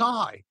shirt and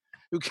tie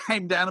who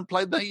came down and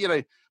played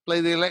the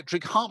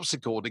electric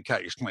harpsichord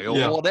occasionally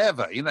or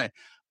whatever,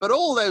 But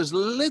all those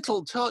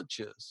little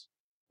touches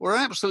were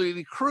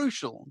absolutely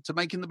crucial to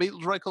making the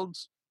Beatles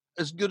records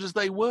as good as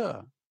they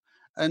were.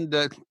 And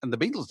the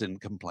Beatles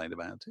didn't complain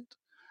about it.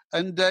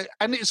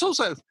 And it's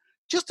also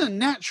just a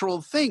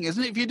natural thing,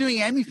 isn't it? If you're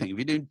doing anything, if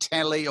you're doing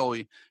telly or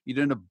you're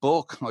doing a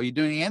book or you're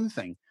doing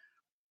anything,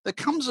 there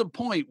comes a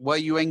point where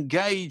you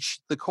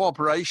engage the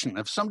cooperation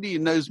of somebody who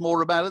knows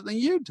more about it than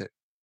you do.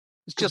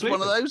 It's just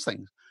one of those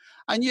things.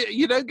 And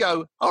you don't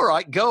go, all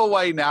right, go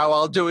away now,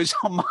 I'll do it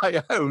on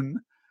my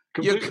own.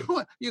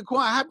 You're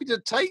quite happy to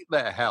take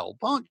their help,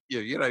 aren't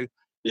you?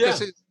 Yeah.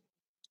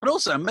 And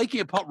also,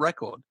 making a pop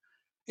record,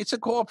 it's a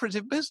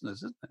cooperative business,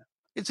 isn't it?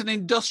 It's an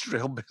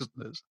industrial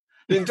business.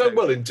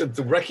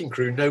 The Wrecking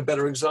Crew, no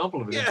better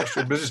example of an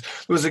industrial business.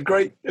 There was a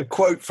great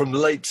quote from the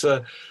late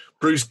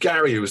Bruce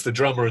Gary, who was the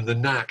drummer in the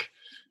Knack,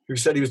 who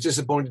said he was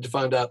disappointed to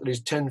find out that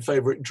his 10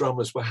 favourite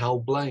drummers were Hal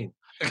Blaine.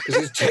 Because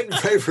his 10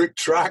 favourite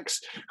tracks,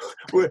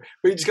 we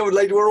discovered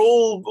later, were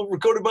all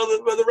recorded by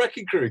the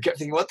Wrecking Crew. He kept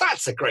thinking, well,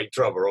 that's a great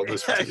drummer on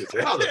this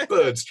particular. The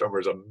Byrds drummer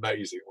is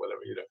amazing,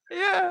 whatever,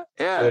 Yeah.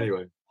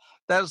 Anyway.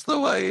 That's the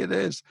way it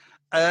is.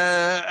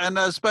 And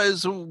I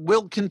suppose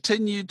will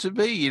continue to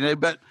be,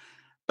 but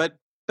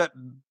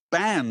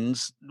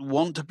bands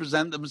want to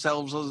present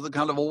themselves as the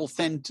kind of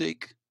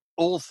authentic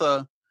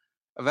author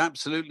of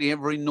absolutely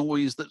every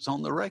noise that's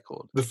on the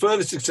record. The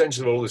furthest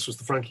extension of all this was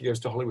the Frankie Goes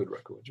to Hollywood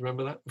record. Do you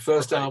remember that? The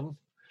first album?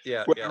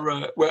 Yeah.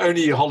 Where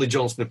only Holly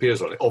Johnson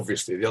appears on it,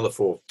 obviously. The other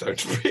four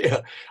don't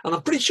appear. And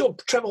I'm pretty sure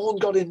Trevor Horn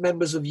got in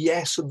members of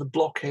Yes and the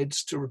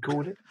Blockheads to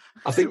record it.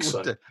 I think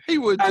so. He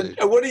would. And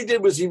what he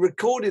did was he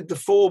recorded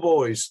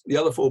the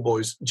other four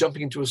boys,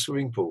 jumping into a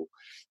swimming pool.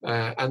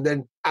 And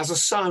then, as a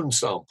sound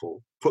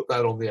sample, put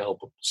that on the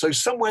album. So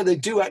somewhere they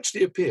do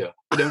actually appear,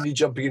 but only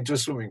jumping into a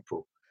swimming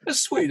pool. That's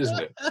sweet, isn't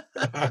it?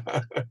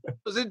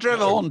 Was it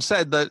Trevor Horn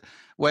said that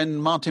when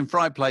Martin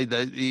Fry played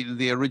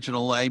the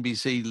original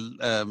ABC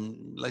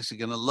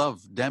Lexicon of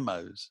Love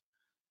demos,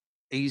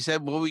 he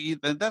said, well,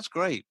 that's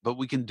great, but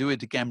we can do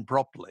it again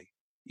properly,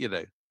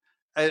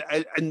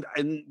 And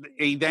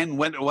he then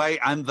went away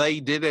and they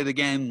did it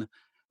again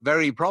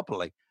very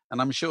properly. And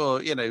I'm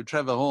sure,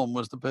 Trevor Horn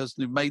was the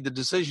person who made the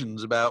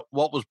decisions about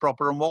what was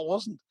proper and what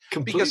wasn't.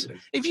 Completely. Because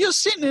if you're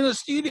sitting in a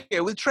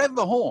studio with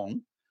Trevor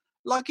Horn,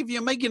 like if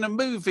you're making a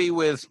movie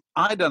with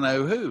I don't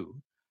know who,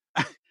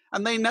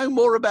 and they know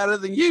more about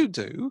it than you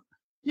do,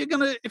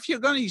 if you're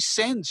going to use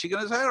sense, you're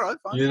going to say, all right,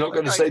 fine. You're not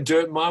going to say,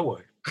 do it my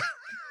way.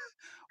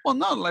 Well,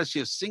 not unless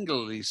you're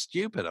singularly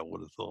stupid, I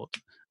would have thought.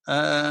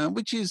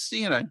 Which is,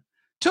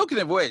 talking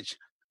of which,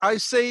 I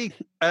see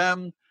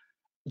Jim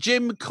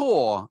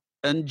Corr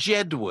and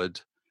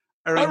Jedward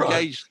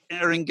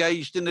are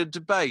engaged in a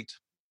debate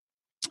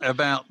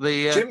about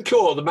the... Jim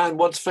Corr, the man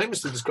once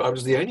famously described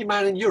as the only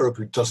man in Europe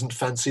who doesn't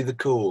fancy the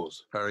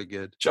Corrs. Very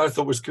good. Which I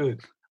thought was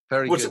good.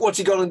 Very good. What's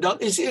he gone and done?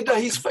 He's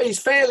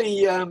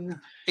fairly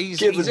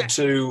given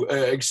to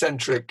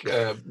eccentric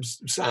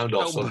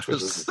sound-offs on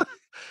Twitter.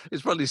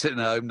 He's probably sitting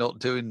at home not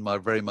doing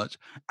very much.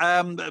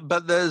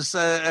 But there's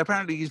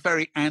apparently he's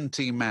very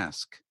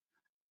anti-mask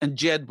and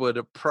Jedward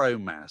a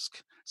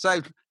pro-mask.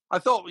 So I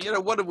thought,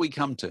 what have we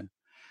come to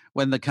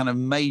when the kind of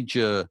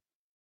major,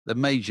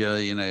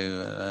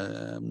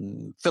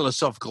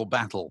 philosophical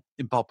battle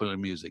in popular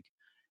music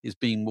is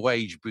being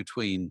waged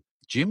between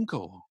Jim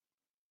Corr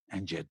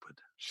and Jedward.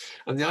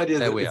 And the idea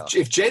that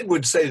if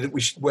Jedward say that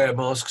we should wear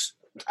masks,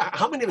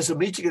 how many of us are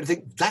meeting and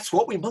think that's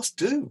what we must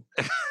do?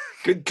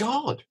 Good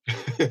God.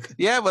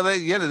 Yeah, well,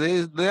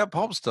 they're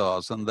pop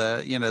stars and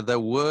their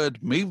word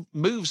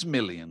moves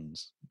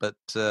millions, but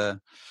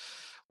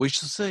we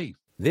shall see.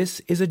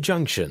 This is a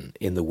junction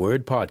in the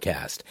Word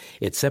podcast.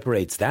 It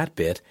separates that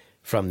bit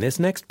from this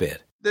next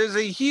bit. There's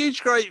a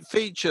huge, great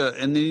feature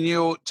in the New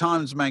York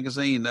Times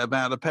Magazine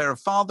about a pair of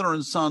father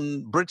and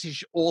son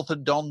British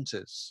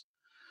orthodontists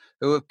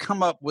who have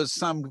come up with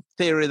some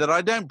theory that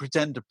I don't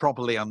pretend to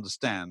properly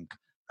understand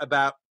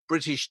about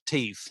British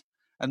teeth.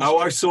 And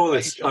I saw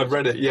this. I've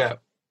read it, yeah.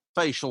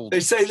 facial. They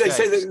say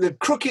that the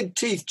crooked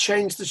teeth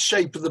change the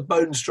shape of the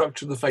bone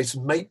structure of the face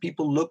and make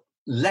people look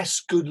less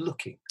good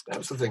looking.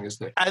 That's the thing,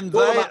 isn't it? And it's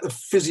all about the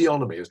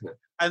physiognomy, isn't it?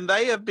 And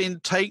they have been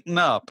taken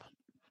up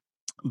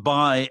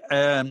by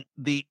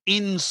the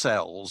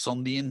incels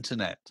on the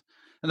internet.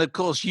 And of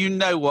course, you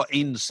know what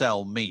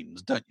incel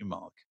means, don't you,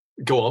 Mark?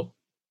 Go on.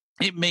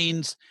 It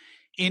means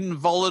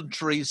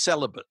involuntary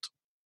celibate.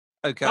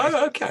 Okay.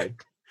 Oh, okay.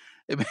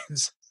 It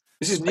means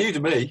this is new to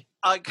me.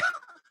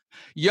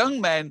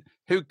 Young men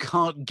who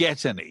can't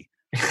get any.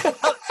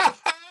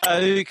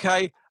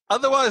 Okay.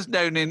 Otherwise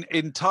known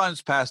in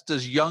times past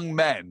as young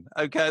men.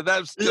 Okay.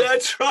 That's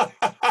right.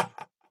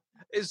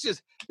 It's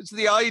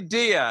the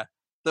idea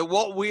that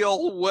what we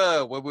all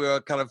were when we were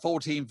kind of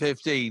 14,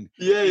 15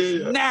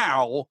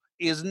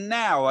 is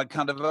now a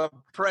kind of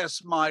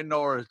oppressed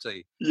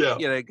minority. Yeah.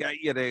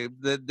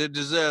 That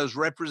deserves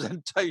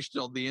representation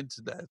on the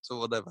internet or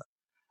whatever.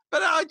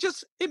 But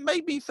it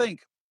made me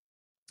think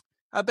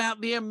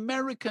about the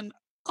American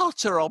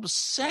utter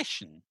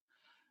obsession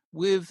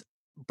with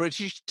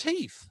British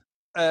teeth,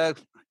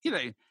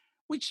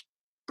 which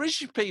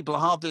British people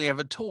hardly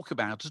ever talk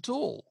about at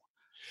all.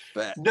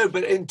 But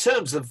in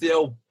terms of the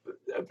old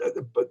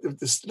the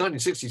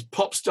 1960s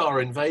pop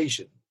star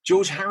invasion,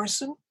 George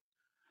Harrison,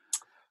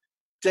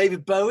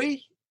 David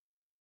Bowie,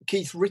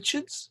 Keith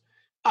Richards.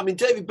 I mean,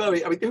 David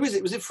Bowie, who is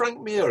it? Was it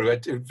Frank Mir who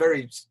had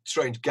very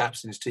strange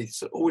gaps in his teeth?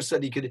 So always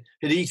said he'd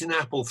eat an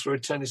apple through a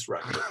tennis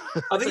racket.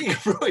 I think you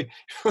could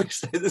probably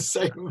say the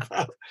same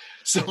about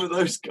some of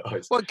those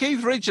guys. Well,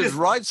 Keith Richards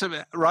writes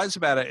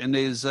about it in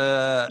his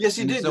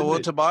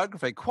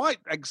autobiography quite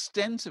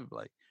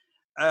extensively.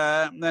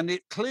 And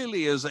it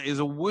clearly is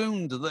a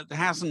wound that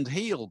hasn't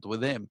healed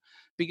with him,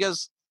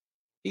 because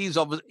he's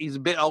a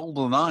bit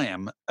older than I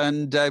am,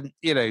 and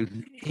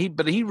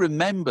he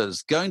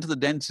remembers going to the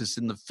dentist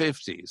in the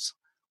 50s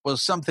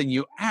was something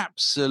you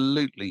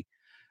absolutely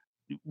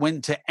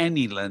went to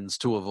any lengths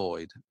to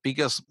avoid,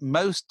 because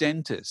most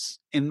dentists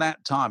in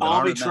that time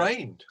army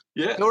trained,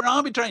 they were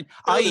army trained,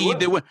 i.e.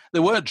 they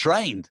weren't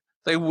trained.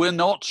 They were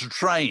not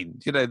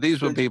trained.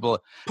 These were people...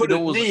 Put a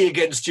knee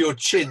against your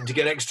chin to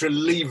get extra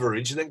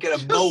leverage and then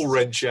get a mole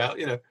wrench out,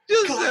 I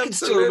can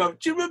still remember.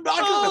 Do you remember? I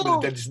can remember the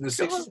dentist in the 60s.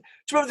 Do you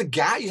remember the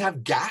gas? You'd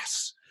have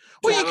gas.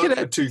 Well, you could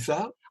have a tooth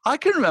out. I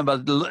can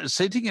remember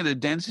sitting in a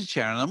dentist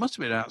chair, and I must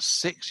have been about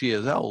 6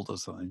 years old or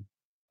something.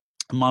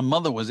 And my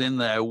mother was in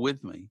there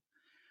with me.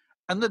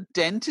 And the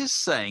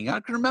dentist saying,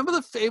 I can remember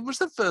it was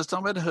the first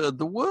time I'd heard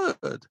the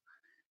word.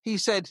 He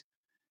said,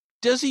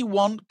 "Does he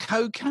want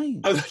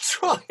cocaine?" Oh,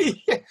 that's right.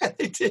 Yeah,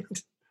 they did.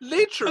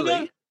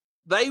 Literally,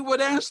 they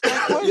would ask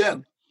that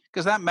question,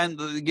 because that meant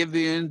that they give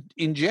the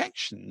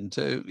injection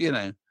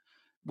to,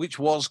 which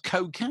was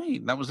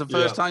cocaine. That was the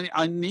first time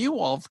I knew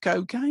of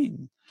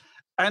cocaine.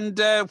 And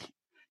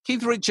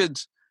Keith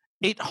Richards,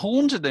 it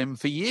haunted him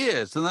for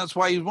years, and that's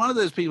why he's one of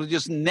those people who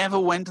just never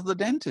went to the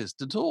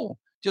dentist at all,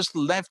 just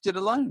left it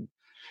alone.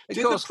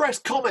 Did the press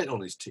comment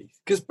on his teeth?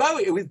 Because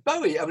with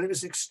Bowie, it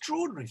was an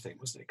extraordinary thing,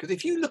 wasn't it? Because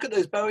if you look at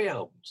those Bowie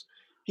albums,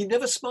 he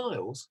never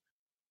smiles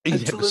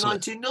until the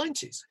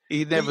 1990s.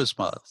 He never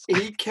smiles.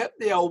 He kept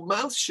the old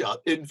mouth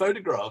shut in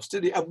photographs,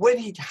 didn't he? And when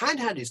he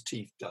had his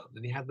teeth done,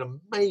 and he had an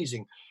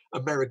amazing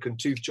American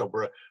tooth job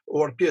or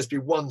what appears to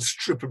be one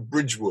strip of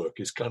bridge work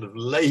is kind of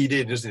laid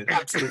in, isn't it?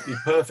 Absolutely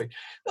perfect.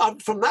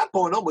 From that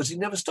point onwards, he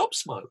never stopped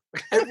smiling.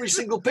 Every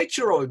single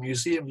picture of him, you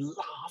see him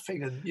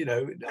laughing, and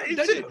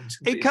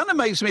it kind of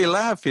makes me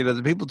laugh,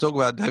 that people talk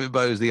about David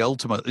Bowie as the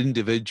ultimate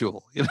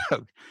individual,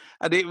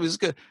 and it was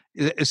good.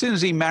 As soon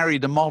as he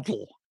married a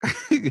model,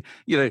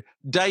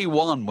 day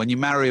one, when you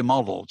marry a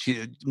model,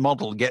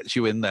 model gets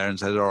you in there and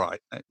says, "All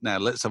right, now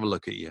let's have a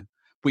look at you.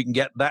 We can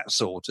get that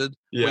sorted.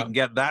 Yeah. We can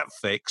get that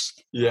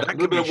fixed. Yeah, a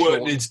little bit of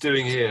work needs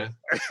doing here.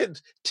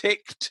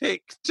 tick,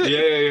 tick, tick.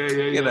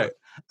 Yeah.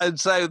 And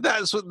so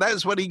that's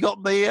when he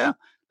got the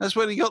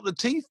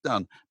teeth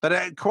done.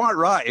 But quite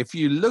right. If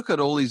you look at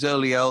all these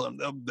early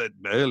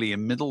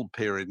and middle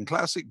period and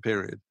classic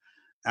period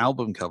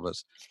album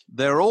covers,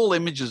 they're all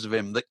images of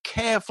him that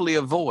carefully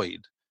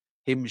avoid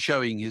him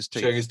showing his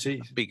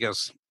teeth,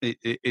 because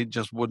it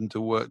just wouldn't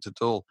have worked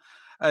at all.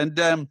 And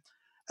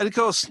of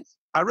course,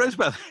 I wrote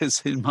about this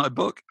in my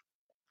book,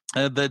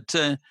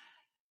 that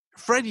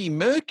Freddie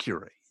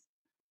Mercury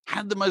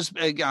had the most...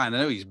 I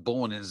know he's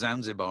born in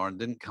Zanzibar and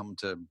didn't come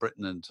to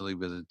Britain until he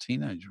was a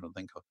teenager, I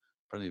think, or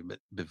probably a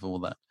bit before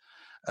that.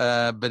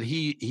 But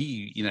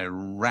he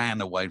ran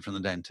away from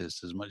the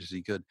dentist as much as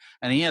he could.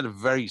 And he had a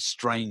very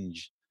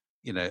strange...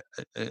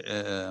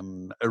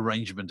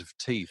 arrangement of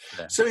teeth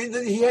there. So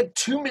he had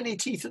too many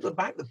teeth at the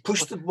back that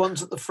pushed the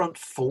ones at the front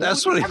forward.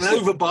 That's what he had. An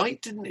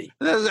overbite, didn't he?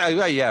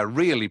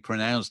 Really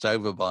pronounced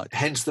overbite.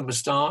 Hence the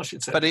moustache,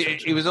 etc. But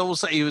he was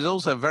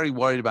also very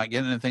worried about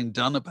getting anything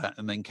done about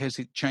it, in case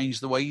it changed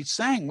the way he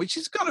sang, which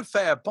is kind of a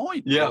fair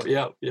point. Yeah.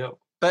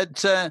 But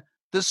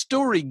the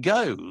story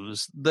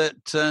goes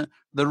that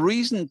the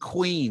reason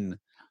Queen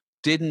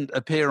didn't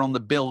appear on the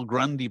Bill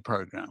Grundy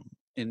program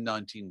in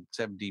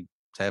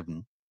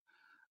 1977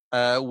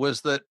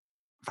 was that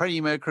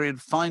Freddie Mercury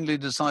had finally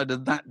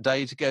decided that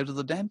day to go to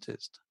the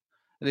dentist.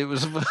 And it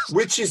was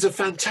which is a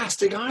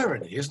fantastic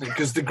irony, isn't it?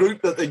 Because the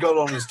group that they got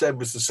on instead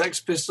was the Sex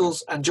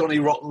Pistols, and Johnny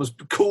Rotten was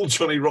called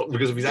Johnny Rotten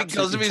because of his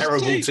absolutely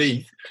terrible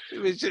teeth.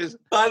 Which is,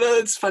 I know,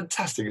 it's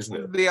fantastic, isn't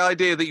it? The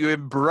idea that you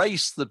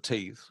embrace the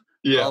teeth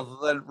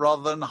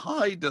rather than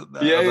hide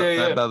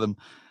them.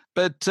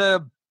 But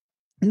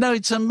no,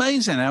 it's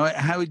amazing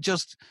how it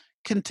just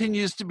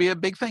continues to be a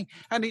big thing.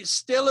 And it's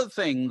still a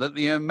thing that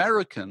the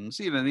Americans,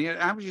 the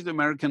average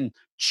American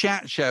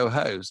chat show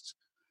host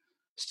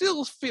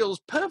still feels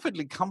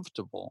perfectly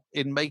comfortable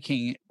in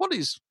making what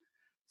is,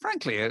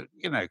 frankly,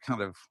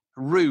 kind of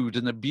rude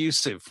and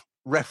abusive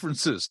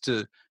references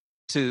to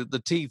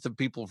the teeth of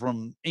people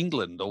from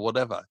England or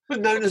whatever.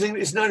 But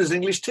it's known as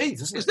English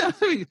teeth, isn't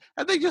it?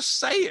 And they just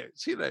say it,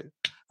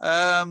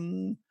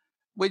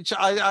 which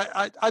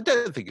I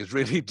don't think is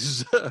really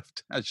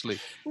deserved, actually.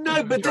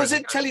 No, but does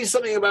it tell you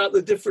something about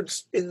the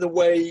difference in the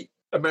way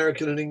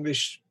American and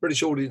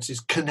British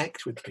audiences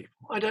connect with people?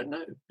 I don't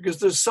know, because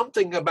there's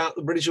something about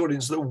the British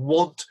audience that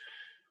want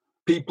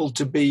people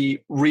to be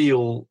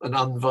real and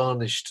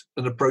unvarnished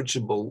and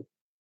approachable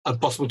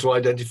and possible to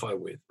identify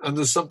with. And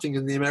there's something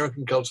in the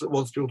American culture that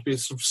wants people to be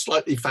sort of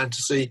slightly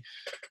fantasy,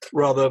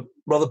 rather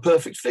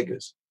perfect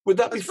figures. Would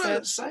that be fair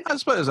to say? I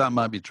suppose that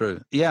might be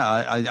true. Yeah,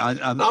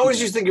 I always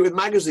used to think it with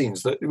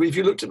magazines, that if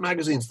you looked at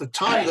magazines, the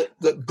time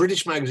that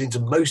British magazines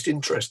are most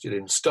interested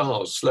in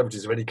stars,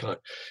 celebrities of any kind,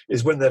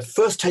 is when they're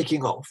first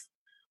taking off,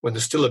 when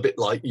they're still a bit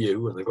like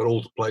you and they've got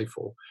all to play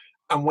for,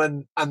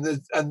 and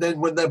then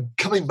when they're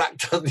coming back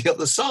down the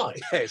other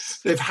side.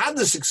 Yes. They've had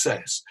the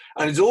success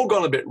and it's all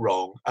gone a bit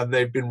wrong, and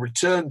they've been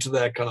returned to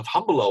their kind of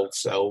humble old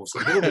selves, a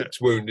little bit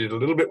wounded, a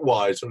little bit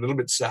wiser, a little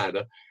bit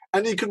sadder,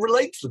 and you can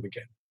relate to them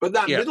again. But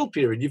that middle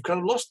period, you've kind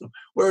of lost them.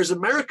 Whereas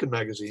American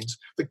magazines,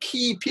 the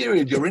key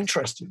period you're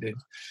interested in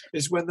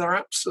is when they're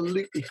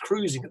absolutely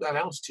cruising at that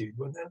altitude,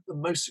 when they're the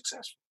most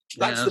successful.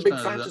 That's the big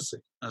fantasy.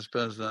 I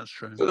suppose that's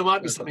true. So there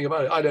might be something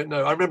about it. I don't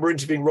know. I remember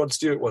interviewing Rod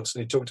Stewart once,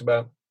 and he talked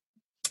about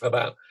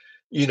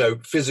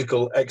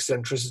physical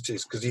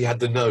eccentricities, because he had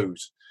the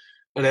nose,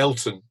 and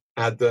Elton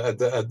had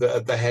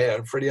the hair,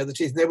 and Freddie had the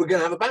teeth. And they were going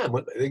to have a band,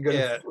 weren't they? They were going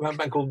to have a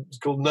band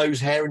called Nose,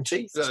 Hair and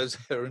Teeth. Nose,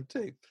 Hair and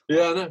Teeth.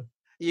 Yeah, I know.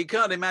 You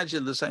can't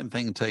imagine the same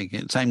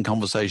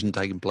conversation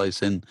taking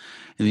place in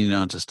the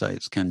United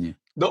States, can you?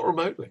 Not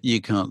remotely.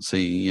 You can't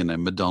see,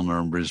 Madonna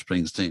and Bruce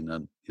Springsteen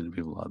and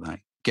people like that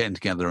getting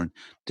together and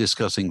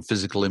discussing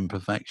physical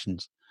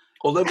imperfections.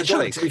 Although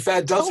Madonna, to be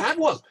fair, does have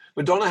one.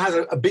 Madonna has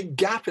a big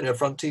gap in her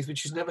front teeth, which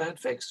she's never had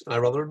fixed, and I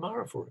rather admire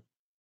her for it.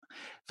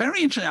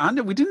 Very interesting. I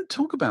know we didn't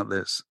talk about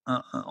this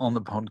on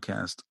the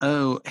podcast.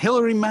 Oh,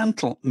 Hilary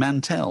Mantel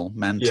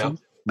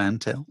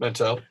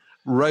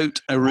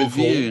wrote a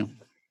review.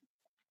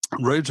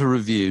 Wrote a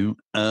review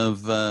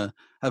of a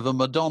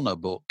Madonna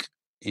book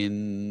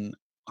in,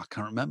 I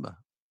can't remember,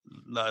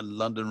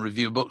 London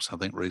Review of Books, I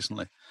think,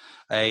 recently.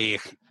 A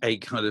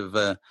kind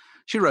of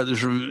she wrote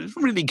this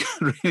really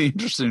good, really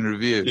interesting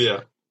review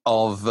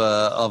of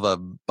a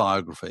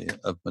biography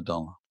of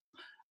Madonna,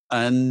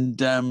 and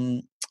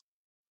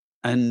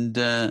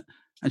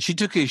she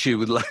took issue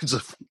with loads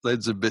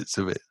of bits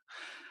of it.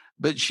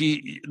 But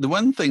the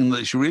one thing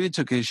that she really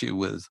took issue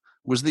with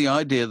was the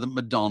idea that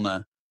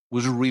Madonna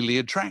was really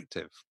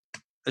attractive.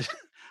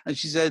 And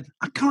she said,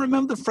 I can't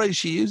remember the phrase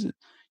she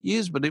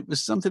used, but it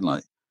was something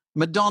like,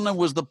 Madonna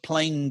was the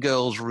plain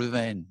girl's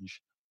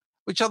revenge,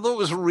 which I thought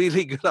was a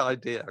really good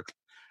idea.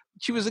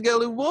 She was a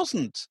girl who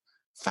wasn't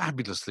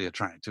fabulously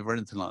attractive or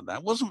anything like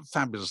that, wasn't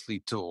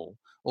fabulously tall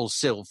or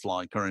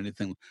sylph-like or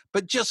anything,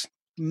 but just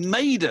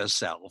made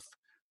herself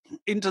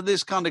into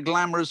this kind of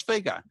glamorous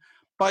figure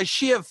by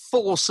sheer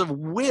force of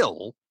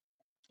will.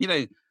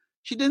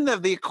 She didn't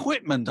have the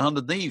equipment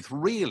underneath,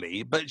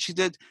 really, but she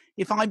said,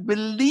 if I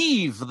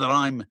believe that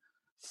I'm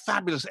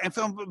fabulous, if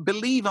I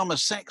believe I'm a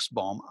sex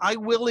bomb, I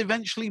will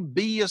eventually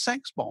be a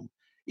sex bomb,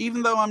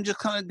 even though I'm just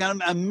kind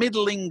of a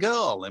middling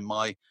girl in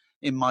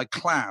my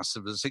class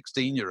of the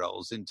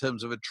 16-year-olds in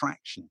terms of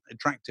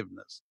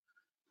attractiveness.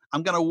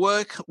 I'm going to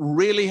work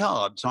really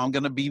hard, so I'm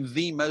going to be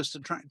the most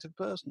attractive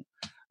person.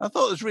 I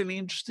thought it was a really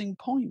interesting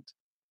point.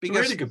 It's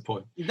a really good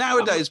point.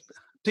 Nowadays,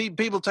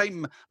 people take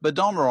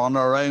Madonna on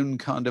her own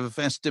kind of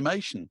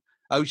estimation.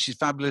 Oh, she's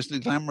fabulously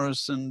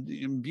glamorous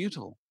and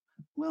beautiful.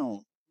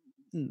 Well,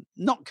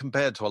 not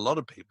compared to a lot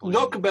of people.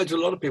 Not compared to a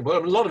lot of people. I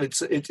mean, a lot of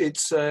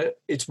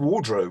it's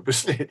wardrobe,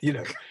 isn't it?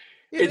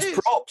 It's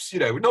props.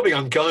 Not being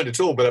unkind at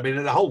all, but I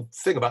mean, the whole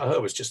thing about her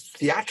was just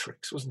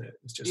theatrics, wasn't it?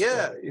 It's just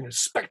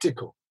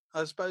spectacle.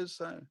 I suppose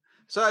so.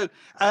 So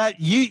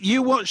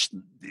you watched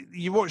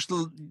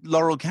the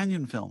Laurel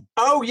Canyon film?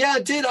 Oh yeah, I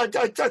did. I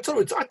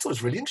thought it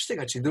was really interesting,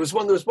 actually. There was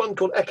one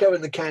called Echo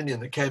in the Canyon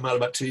that came out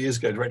about 2 years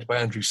ago, directed by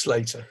Andrew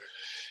Slater,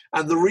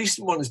 and the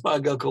recent one is by a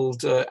girl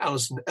called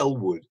Alison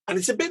Elwood, and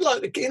it's a bit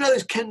like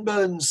those Ken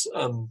Burns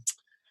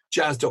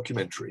jazz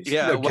documentaries.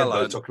 Yeah, Ken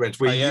Burns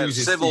documentaries where he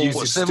uses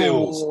stills,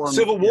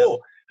 Civil War,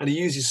 and he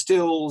uses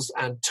stills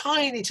and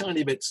tiny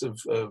bits of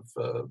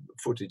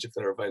footage if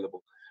they're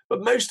available.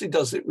 but mostly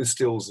does it with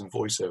stills and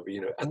voiceover,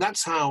 and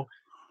that's how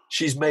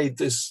she's made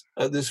this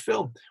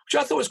film, which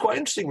I thought was quite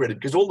interesting, really,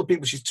 because all the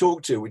people she's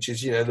talked to, which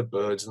is, the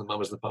Byrds and the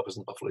Mamas and the Papas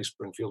and Buffalo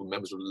Springfield and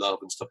members of Love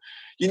and stuff,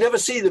 you never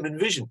see them in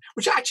Vision,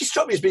 which actually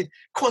struck me as being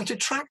quite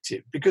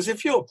attractive, because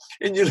if you're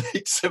in your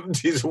late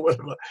 70s or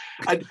whatever,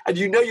 and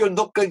you're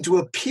not going to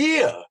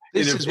appear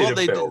in a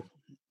film,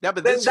 yeah,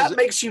 but then that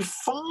makes you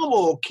far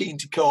more keen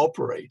to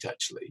cooperate,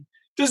 actually,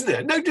 doesn't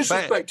it? No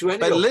disrespect to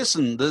anyone. But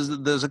listen,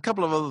 there's a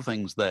couple of other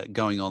things that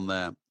going on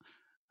there.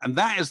 And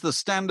that is the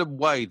standard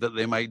way that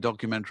they make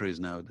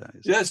documentaries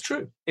nowadays. Yeah, it's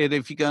true.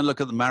 If you go and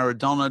look at the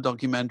Maradona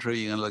documentary,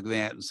 you can look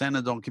at the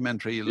Senna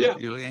documentary.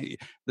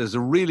 There's a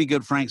really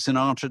good Frank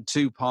Sinatra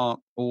 2-part,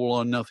 All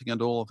or Nothing at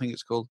All, I think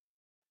it's called.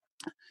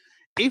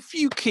 If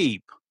you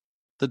keep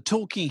the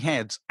talking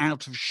heads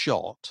out of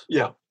shot,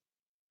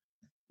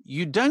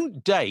 you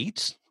don't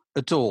date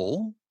at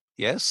all.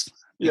 Yes,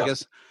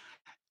 because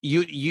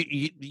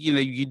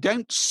you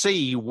don't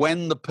see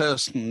when the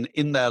person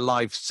in their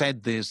life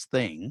said this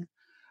thing.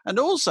 And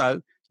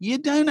also, you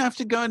don't have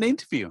to go and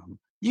interview them.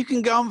 You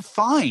can go and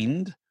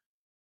find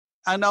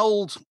an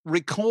old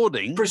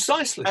recording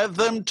of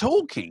them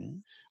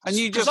talking, and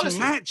you just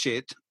match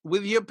it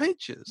with your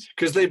pictures.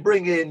 Because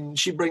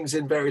she brings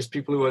in various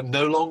people who are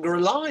no longer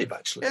alive,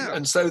 actually. Yeah.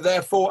 And so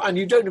therefore, and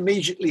you don't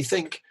immediately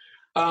think,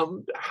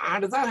 how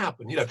did that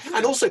happen?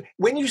 And also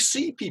when you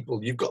see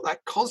people, you've got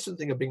that constant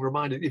thing of being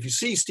reminded. If you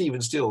see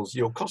Stephen Stills,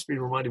 you're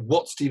constantly reminded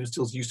what Stephen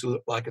Stills used to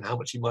look like and how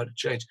much he might have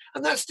changed,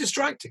 and that's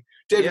distracting.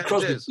 David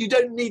Crosby, you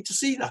don't need to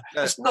see that.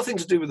 It's nothing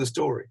to do with the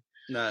story.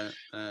 No.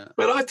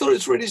 But I thought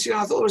it's really interesting.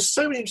 I thought there were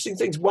so many interesting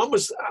things. One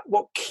was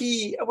what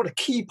a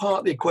key part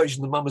of the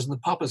equation the Mamas and the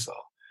Papas are.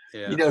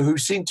 Who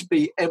seem to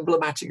be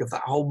emblematic of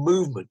that whole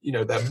movement.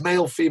 Their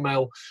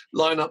male-female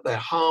line-up, their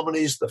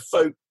harmonies, the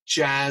folk,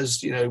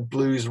 jazz,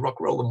 blues, rock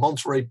and roll, the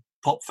Monterey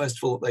Pop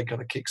Festival that they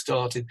kind of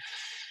kick-started.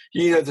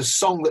 The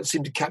song that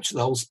seemed to capture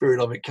the whole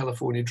spirit of it,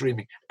 California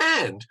Dreaming.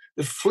 And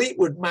the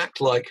Fleetwood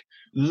Mac-like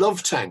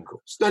love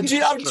tangles. Now, do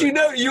you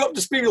know, you're up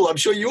to speed with, I'm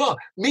sure you are.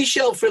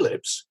 Michelle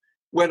Phillips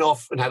went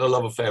off and had a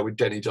love affair with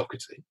Denny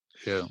Doherty.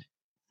 Yeah.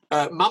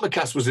 Mama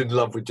Cass was in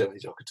love with Denny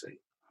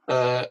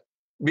Doherty.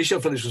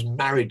 Michelle Phillips was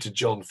married to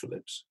John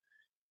Phillips.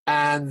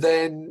 And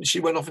then she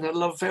went off and had a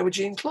love affair with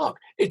Gene Clark.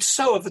 It's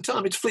so of the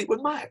time. It's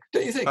Fleetwood Mac,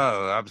 don't you think?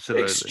 Oh,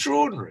 absolutely.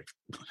 Extraordinary.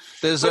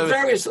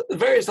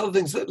 Various other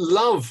things that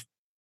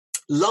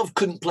Love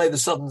couldn't play the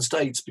Southern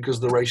States because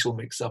of the racial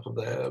mix-up of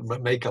their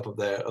makeup of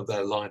their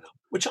lineup,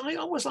 which I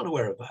was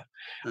unaware of that.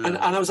 And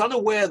I was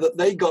unaware that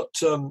they got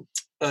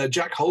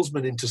Jack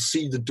Holzman in to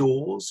see the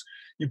Doors.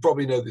 You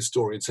probably know this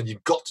story, and said,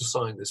 you've got to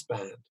sign this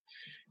band.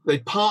 They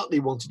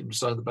partly wanted him to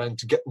sign the band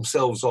to get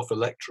themselves off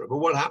Elektra, but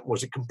what happened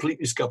was it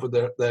completely scuppered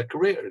their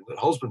career. And that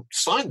Holzman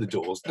signed the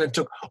Doors and then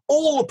took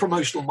all the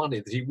promotional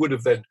money that he would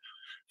have then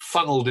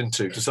funneled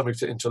into some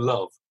extent into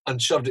Love and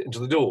shoved it into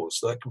the Doors.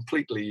 So that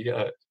completely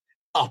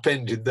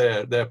upended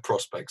their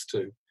prospects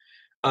too.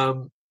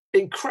 The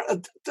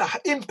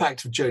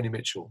impact of Joni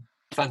Mitchell,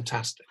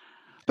 fantastic.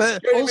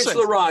 But Joni also,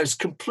 Mitchell arrives,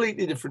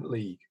 completely different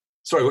league.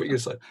 Sorry, what were you going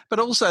to say? But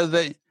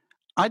also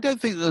I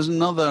don't think there's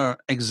another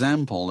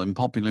example in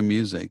popular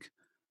music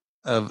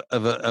of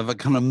a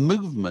kind of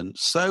movement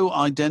so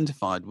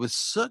identified with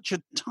such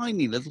a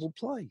tiny little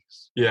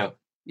place. Yeah.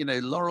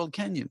 Laurel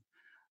Canyon.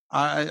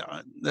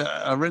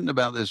 I've written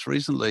about this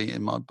recently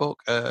in my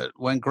book.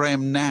 When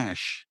Graham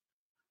Nash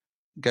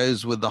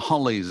goes with the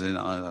Hollies in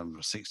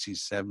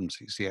 67,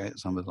 68,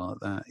 something like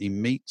that, he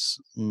meets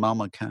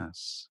Mama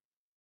Cass.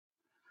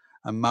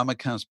 And Mama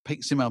Cass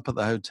picks him up at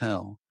the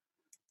hotel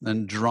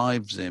and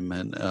drives him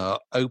in an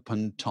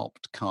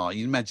open-topped car.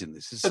 You imagine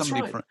this is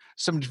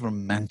somebody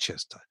from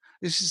Manchester.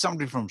 This is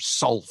somebody from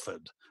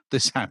Salford.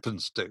 This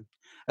happens to,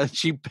 and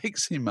she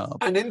picks him up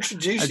and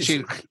introduces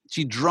him.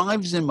 She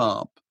drives him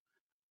up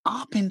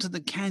into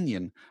the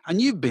canyon.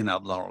 And you've been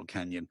up Laurel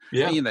Canyon,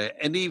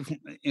 and even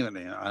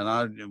and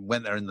I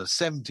went there in the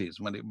 70s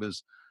when it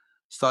was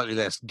slightly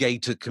less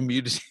gated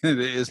community than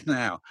it is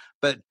now.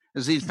 But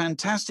there's these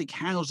fantastic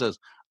houses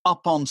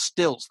up on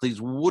stilts, these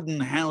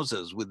wooden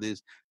houses with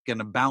these kind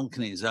of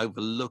balconies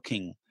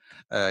overlooking,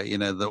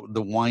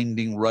 the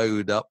winding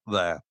road up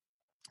there.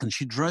 And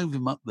she drove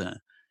him up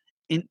there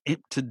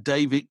to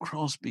David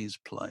Crosby's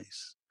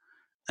place.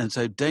 And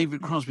so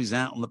David Crosby's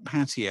out on the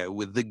patio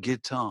with the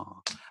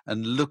guitar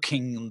and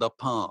looking the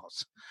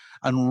part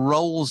and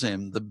rolls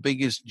him the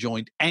biggest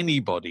joint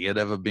anybody had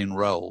ever been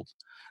rolled.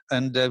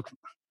 And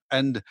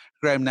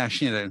Graham Nash,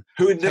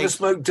 who had never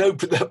smoked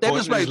dope at that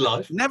point in his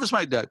life. Never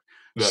smoked dope.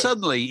 No.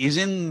 Suddenly is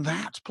in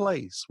that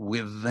place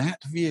with that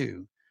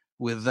view,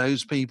 with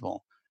those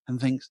people, and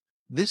thinks,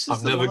 "This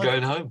is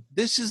going home.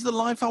 This is the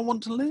life I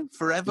want to live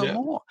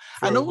forevermore."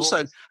 Yeah,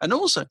 and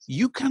also,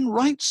 you can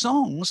write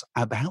songs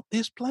about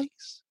this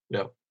place.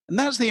 Yeah, and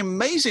that's the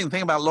amazing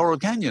thing about Laurel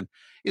Canyon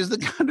is the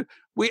kind of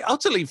we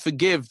utterly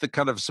forgive the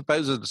kind of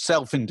supposed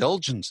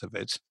self-indulgence of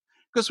it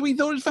because we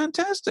thought it was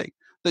fantastic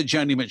that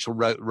Joni Mitchell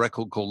wrote a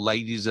record called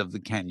 "Ladies of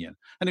the Canyon,"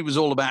 and it was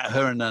all about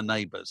her and her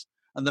neighbors.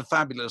 and the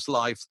fabulous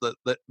life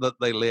that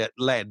they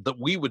led, that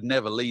we would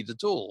never lead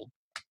at all.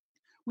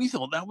 We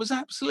thought that was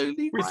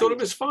absolutely We great. thought it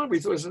was fine. We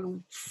thought it was a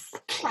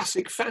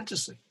classic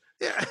fantasy.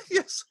 Yeah,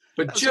 yes.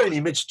 But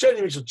Joni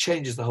Mitchell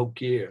changes the whole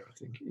gear, I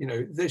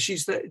think.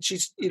 She's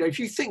if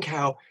you think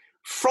how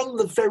from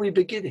the very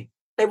beginning,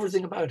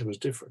 everything about her was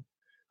different.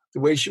 The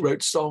way she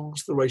wrote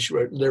songs, the way she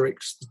wrote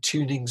lyrics, the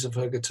tunings of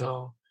her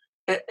guitar,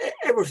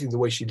 everything, the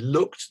way she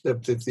looked,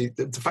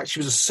 the fact she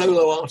was a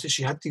solo artist,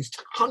 she had these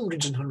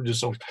hundreds and hundreds of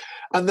songs,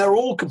 and they're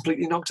all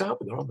completely knocked out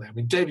with her, aren't they? I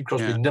mean, David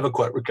Crosby never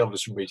quite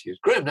recovers from meteors.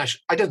 Graham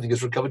Nash, I don't think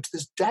has recovered to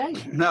this day.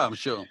 No, I'm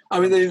sure. I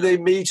mean, they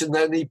meet, and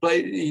then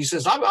he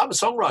says, I'm a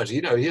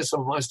songwriter, here's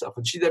some of my stuff.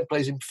 And she then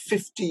plays him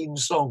 15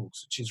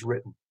 songs that she's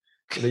written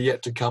that are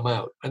yet to come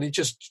out. And he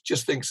just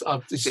thinks,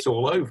 this is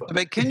all over.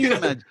 But can you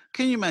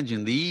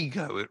imagine the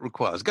ego it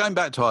requires? Going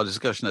back to our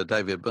discussion of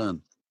David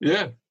Byrne.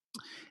 Yeah.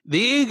 The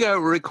ego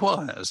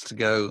requires to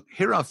go,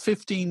 here are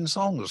 15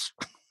 songs.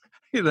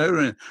 You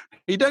don't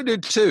do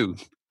 2.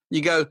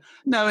 You go,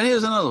 no, and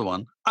here's another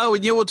one. Oh,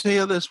 and you ought to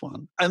hear this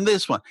one and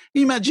this one.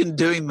 Can you imagine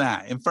doing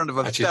that in front of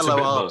a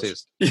fellow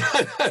artist?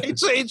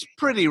 It's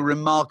pretty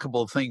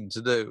remarkable thing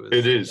to do.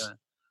 It is.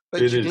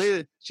 But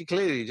she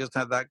clearly just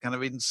had that kind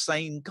of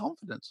insane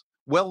confidence.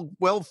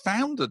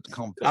 Well-founded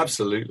confidence.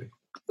 Absolutely.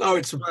 Oh,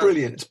 it's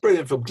brilliant. It's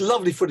brilliant film.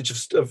 Lovely footage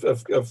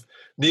of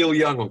Neil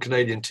Young on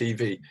Canadian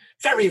TV.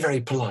 Very, very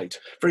polite.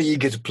 Very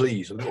eager to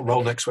please. A little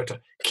roll neck sweater.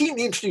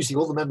 Keenly introducing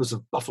all the members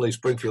of Buffalo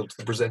Springfield to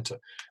the presenter.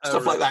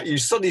 Stuff like that. You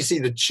suddenly see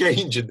the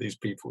change in these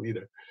people,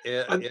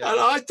 Yeah, and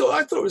I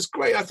thought it was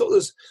great. I thought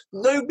there's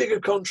no bigger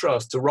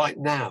contrast to right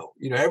now.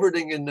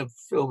 Everything in the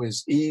film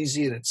is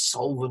easy and it's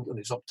solvent and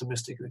it's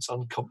optimistic and it's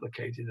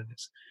uncomplicated and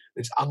it's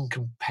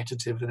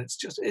uncompetitive and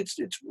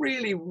it's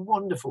really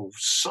wonderful,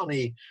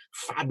 sunny,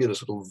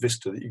 fabulous little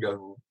vista that you go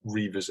and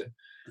revisit.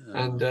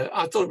 And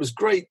I thought it was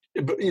great,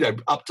 but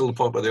up to the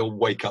point where they all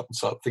wake up and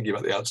start thinking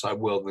about the outside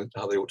world and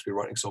how they ought to be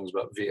writing songs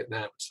about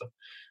Vietnam and stuff.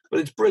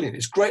 But it's brilliant.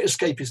 It's great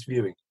escapist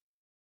viewing.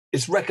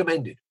 It's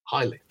recommended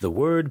highly. The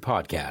Word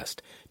Podcast.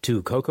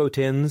 2 cocoa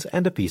tins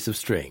and a piece of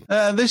string.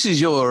 This is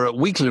your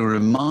weekly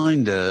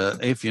reminder,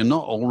 if you're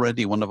not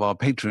already one of our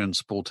Patreon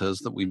supporters,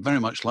 that we'd very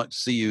much like to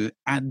see you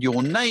add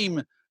your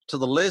name to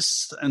the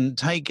list and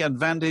take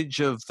advantage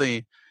of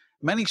the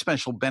many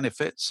special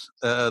benefits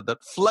that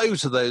flow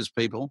to those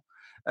people,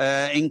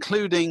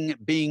 including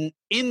being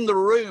in the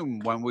room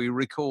when we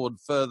record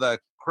further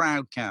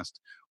Crowdcast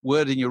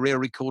Word in Your Ear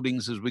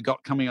recordings as we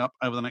got coming up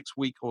over the next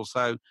week or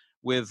so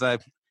with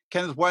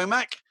Kenneth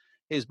Womack,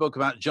 his book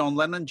about John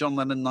Lennon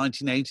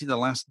 1980, The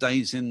Last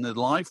Days in the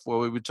Life, where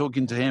we were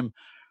talking to him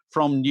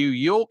from New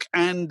York.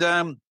 And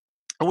a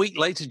week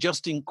later,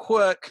 Justin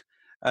Quirk,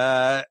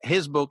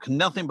 his book,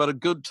 Nothing But a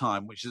Good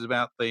Time, which is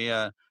about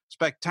the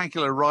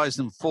spectacular rise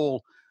and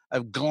fall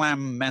of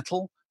glam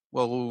metal.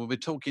 Well, we'll be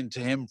talking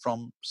to him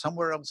from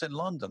somewhere else in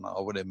London,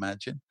 I would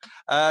imagine.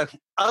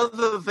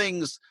 Other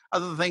things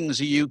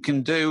you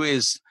can do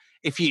is,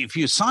 if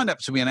you sign up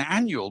to be an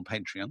annual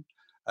Patreon,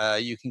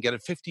 you can get a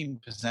 15%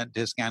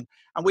 discount.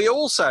 And we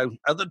also,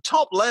 at the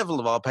top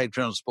level of our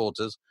Patreon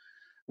supporters,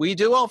 we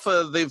do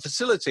offer the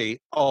facility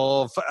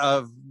of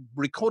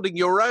recording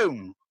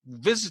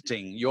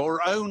visiting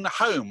your own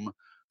home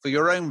for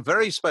your own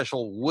very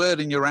special Word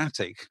in Your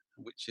Attic,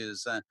 which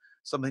is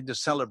something to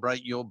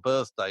celebrate your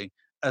birthday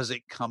as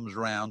it comes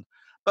round.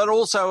 But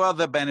also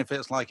other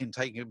benefits, like in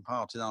taking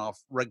part in our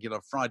regular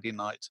Friday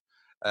night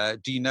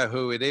Do You Know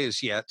Who It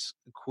Is Yet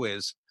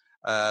quiz.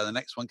 The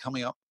next one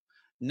coming up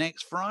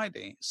next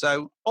Friday.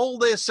 So all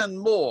this and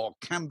more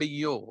can be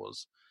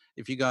yours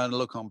if you go and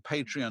look on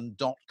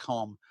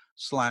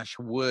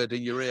patreon.com/word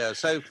in your ear.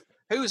 So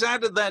who's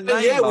added their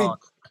name,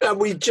 Mark?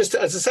 We just,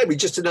 as I say, we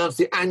just announced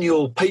the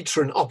annual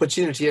patron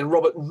opportunity, and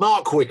Robert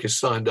Markwick has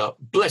signed up.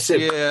 Bless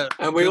him. Yeah,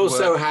 and we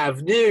also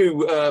have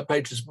new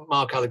patrons,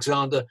 Mark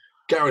Alexander,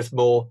 Gareth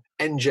Moore,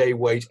 NJ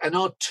Waite, and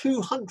our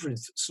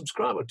 200th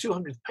subscriber,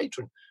 200th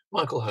patron,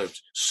 Michael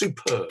Holmes.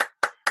 Superb.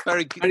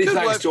 Many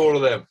thanks to all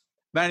of them.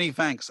 Many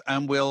thanks,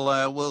 and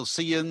we'll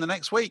see you in the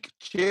next week.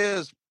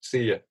 Cheers.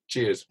 See you.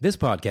 Cheers. This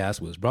podcast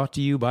was brought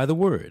to you by The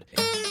Word.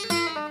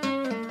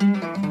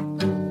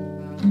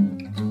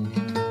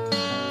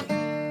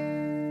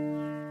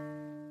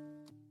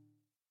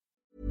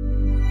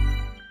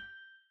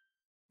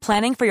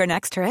 Planning for your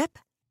next trip?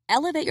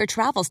 Elevate your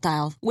travel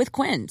style with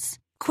Quince.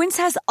 Quince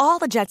has all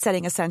the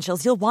jet-setting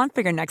essentials you'll want for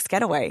your next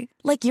getaway,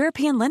 like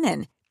European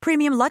linen,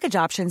 premium luggage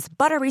options,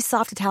 buttery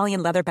soft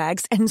Italian leather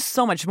bags, and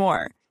so much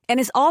more. And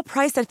is all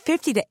priced at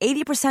 50 to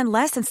 80%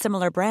 less than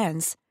similar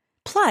brands.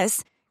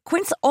 Plus,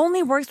 Quince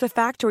only works with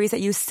factories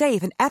that use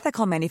safe and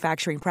ethical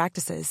manufacturing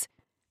practices.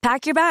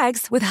 Pack your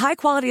bags with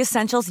high-quality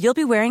essentials you'll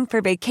be wearing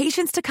for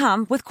vacations to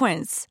come with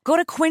Quince. Go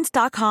to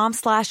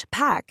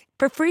quince.com/pack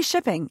for free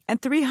shipping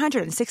and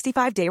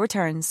 365-day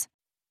returns.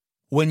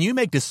 When you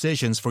make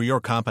decisions for your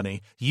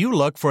company, you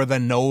look for the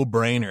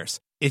no-brainers.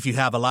 If you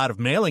have a lot of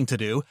mailing to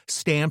do,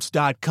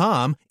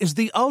 Stamps.com is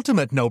the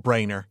ultimate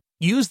no-brainer.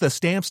 Use the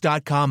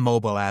Stamps.com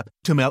mobile app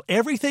to mail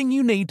everything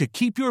you need to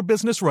keep your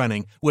business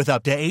running with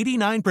up to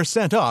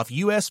 89% off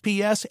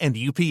USPS and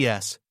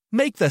UPS.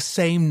 Make the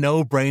same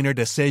no-brainer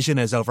decision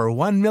as over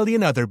 1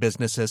 million other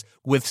businesses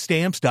with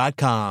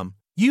Stamps.com.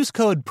 Use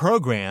code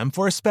PROGRAM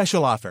for a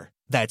special offer.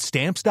 That's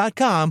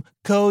Stamps.com,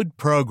 code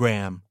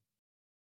PROGRAM.